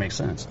 that makes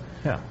sense.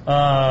 Yeah.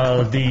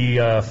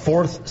 The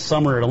fourth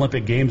Summer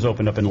Olympic Games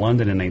opened up in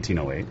London in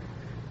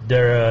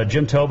 1908.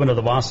 Jim Tobin of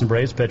the Boston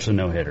Braves pitched a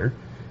no-hitter.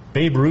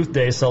 Babe Ruth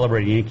Day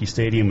celebrated Yankee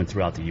Stadium and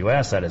throughout the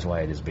U.S. That is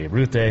why it is Babe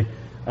Ruth Day.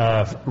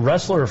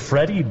 Wrestler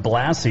Freddie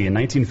Blassie in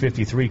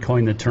 1953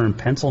 coined the term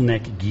pencil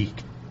neck geek.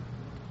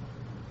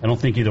 I don't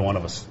think either one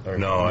of us are.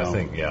 No, I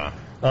think, yeah.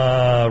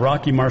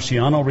 Rocky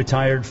Marciano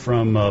retired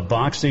from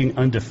boxing,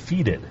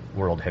 undefeated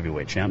world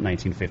heavyweight champ,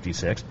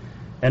 1956.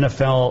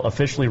 NFL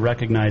officially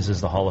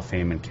recognizes the Hall of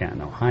Fame in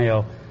Canton,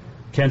 Ohio.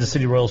 Kansas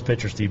City Royals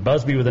pitcher Steve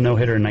Busby with a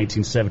no-hitter in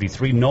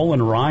 1973.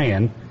 Nolan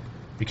Ryan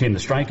became the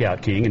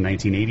strikeout king in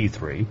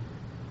 1983.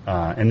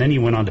 And then he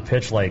went on to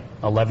pitch like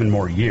 11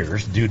 more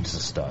years. Dude's a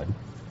stud.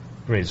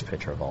 Greatest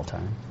pitcher of all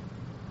time.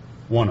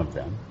 One of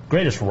them.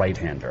 Greatest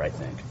right-hander, I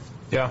think.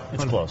 Yeah.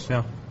 It's close.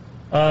 Yeah.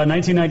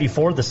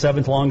 1994, the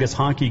seventh longest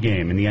hockey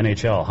game in the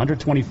NHL.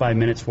 125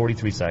 minutes,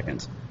 43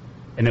 seconds.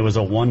 And it was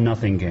a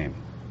 1-0 game.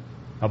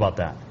 How about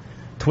that?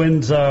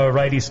 Twins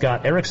righty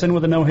Scott Erickson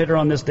with a no-hitter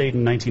on this date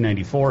in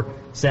 1994.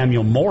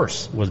 Samuel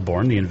Morse was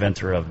born, the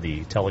inventor of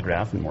the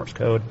telegraph and Morse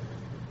code,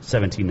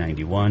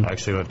 1791. I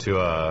actually went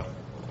to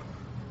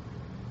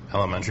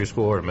elementary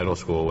school or middle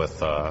school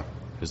with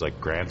his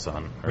like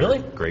grandson. Or really?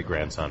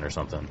 Great-grandson or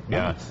something.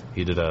 Nice. Yeah.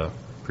 He did a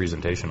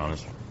presentation on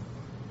his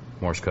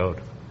Morse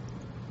code.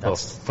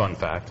 That's fun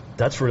fact.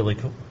 That's really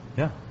cool.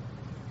 Yeah.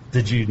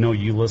 Did you know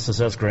Ulysses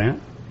S.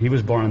 Grant? He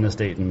was born on this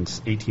date in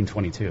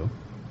 1822.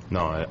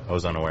 No, I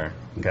was unaware.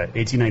 Okay.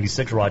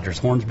 1896, Rogers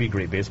Hornsby,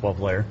 great baseball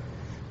player.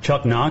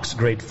 Chuck Knox,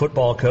 great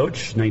football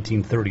coach,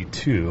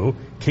 1932.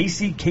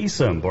 Casey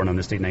Kasem, born on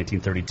this date,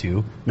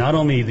 1932. Not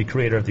only the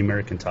creator of the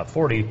American Top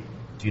 40, do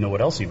you know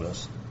what else he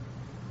was?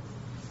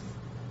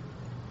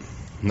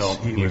 No,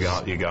 you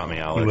got me,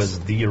 Alex. He was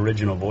the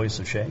original voice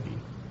of Shaggy.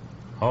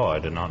 Oh, I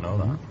did not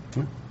know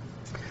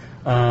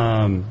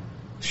that.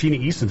 Sheena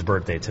Easton's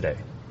birthday today,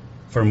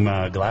 from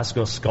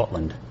Glasgow,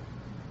 Scotland,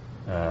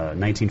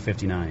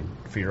 1959.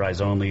 For Your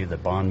Eyes Only, the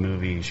Bond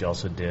movie. She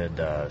also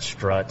did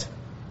Strut.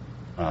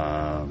 She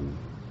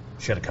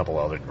had a couple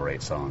other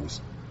great songs.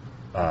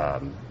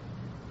 Come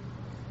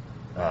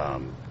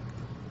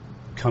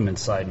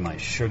Inside My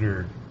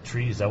Sugar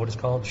Tree, is that what it's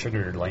called?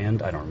 Sugar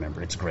Land? I don't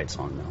remember. It's a great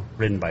song, though.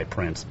 Written by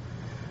Prince.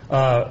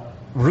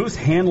 Ruth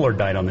Handler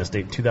died on this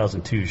date in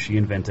 2002. She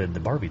invented the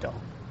Barbie doll.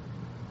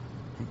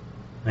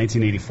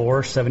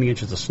 1984, 70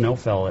 inches of snow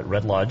fell at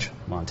Red Lodge,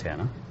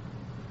 Montana.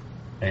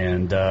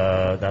 And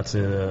that's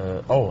in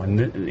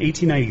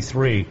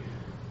 1893,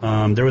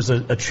 there was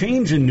a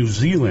change in New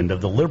Zealand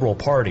of the Liberal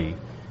Party,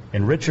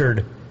 and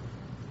Richard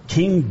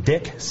King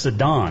Dick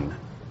Seddon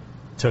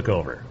took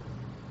over.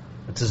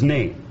 That's his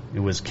name. It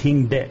was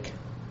King Dick.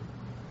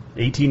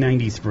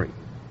 1893,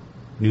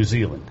 New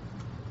Zealand.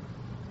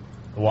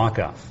 The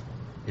walk-off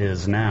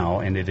is now,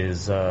 and it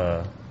is,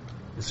 as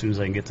soon as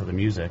I can get to the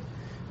music,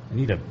 I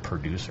need a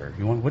producer.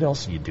 What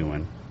else are you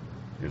doing?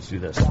 Let's do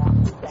this.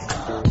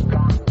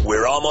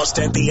 We're almost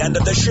at the end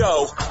of the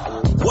show.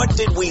 What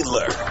did we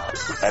learn?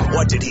 And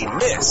what did he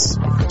miss?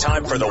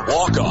 Time for the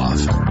walk-off.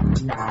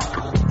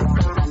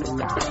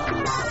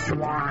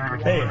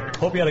 Hey, Hey,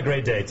 hope you had a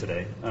great day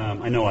today.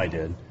 I know I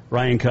did.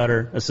 Ryan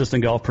Cutter,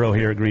 assistant golf pro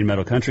here at Green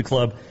Meadow Country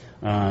Club.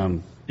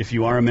 If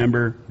you are a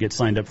member, get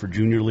signed up for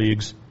junior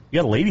leagues. You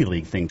got a lady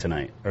league thing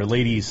tonight, or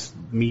ladies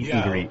meet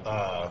and greet.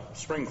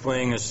 Spring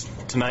Fling is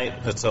tonight.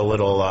 It's a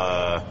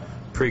little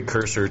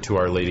precursor to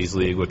our ladies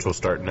league, which will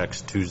start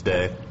next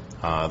Tuesday.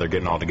 They're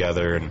getting all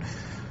together and,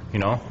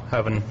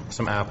 having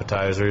some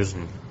appetizers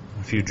and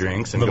a few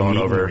drinks and going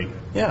over.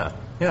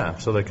 Yeah,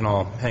 so they can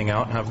all hang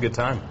out and have a good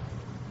time.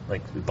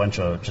 Like a bunch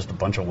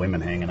of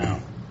women hanging out.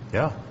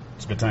 Yeah.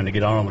 It's a good time to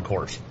get out on the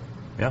course.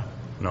 Yeah.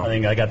 No. I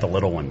think I got the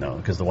little one, though,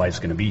 because the wife's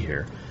going to be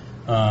here.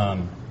 I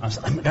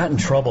got in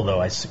trouble, though.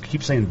 I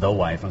keep saying the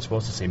wife. I'm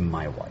supposed to say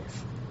my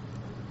wife.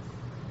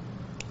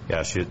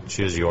 Yeah, she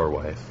is your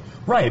wife.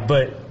 Right,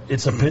 but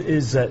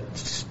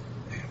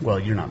well,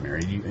 you're not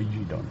married.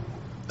 You don't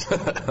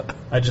know.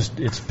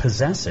 It's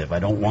possessive. I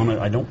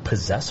don't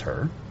possess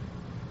her.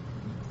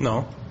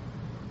 No.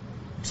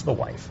 It's the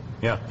wife.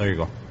 Yeah, there you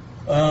go.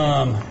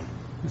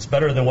 It's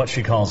better than what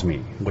she calls me,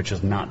 which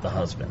is not the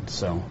husband.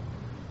 So,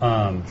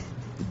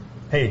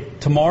 hey,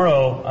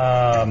 tomorrow,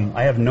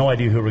 I have no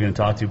idea who we're going to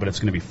talk to, but it's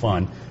going to be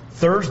fun.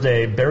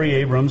 Thursday, Barry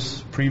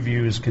Abrams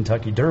previews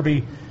Kentucky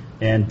Derby,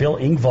 and Bill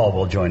Engvall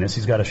will join us.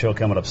 He's got a show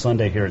coming up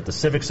Sunday here at the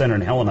Civic Center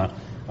in Helena,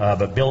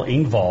 but Bill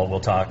Engvall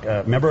will talk.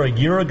 Remember a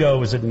year ago,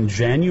 was it in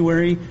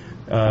January,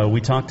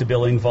 we talked to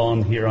Bill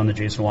Engvall here on the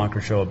Jason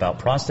Walker Show about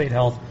prostate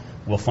health.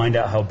 We'll find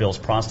out how Bill's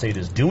prostate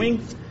is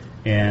doing,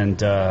 and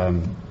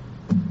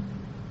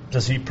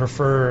does he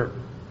prefer...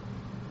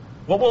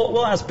 Well,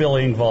 we'll ask Bill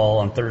Engvall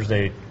on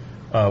Thursday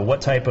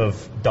what type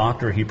of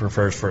doctor he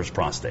prefers for his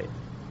prostate.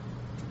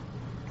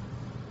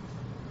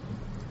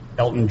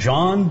 Elton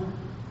John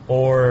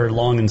or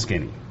long and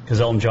skinny?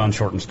 Because Elton John's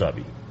short and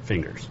stubby.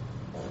 Fingers.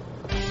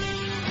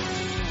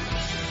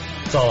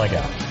 That's all I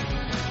got.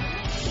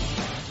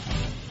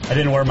 I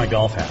didn't wear my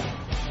golf hat.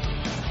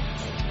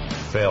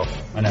 Fail.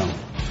 I know.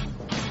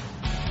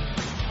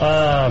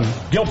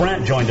 Gil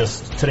Brandt joined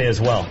us today as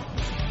well.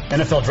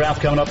 NFL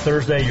draft coming up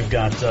Thursday. You've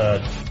got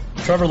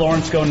Trevor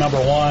Lawrence going number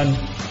 1,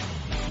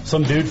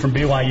 some dude from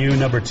BYU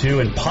number 2,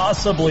 and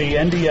possibly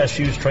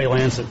NDSU's Trey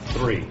Lance at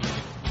 3.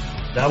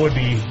 That would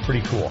be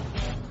pretty cool.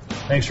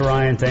 Thanks to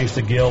Ryan. Thanks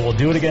to Gil. We'll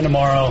do it again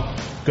tomorrow.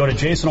 Go to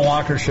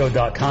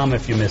JasonWalkerShow.com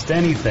if you missed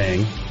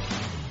anything.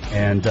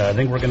 And I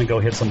think we're going to go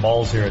hit some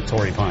balls here at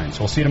Torrey Pines.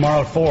 We'll see you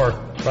tomorrow at 4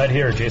 right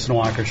here at Jason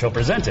Walker Show,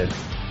 presented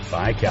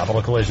by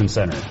Capital Collision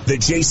Center. The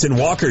Jason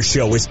Walker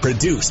Show is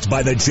produced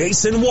by the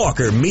Jason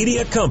Walker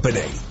Media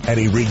Company.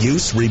 Any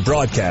reuse,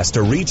 rebroadcast,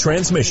 or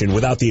retransmission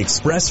without the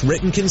express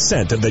written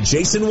consent of the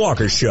Jason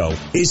Walker Show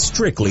is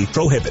strictly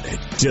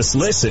prohibited. Just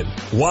listen,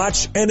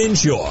 watch, and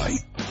enjoy.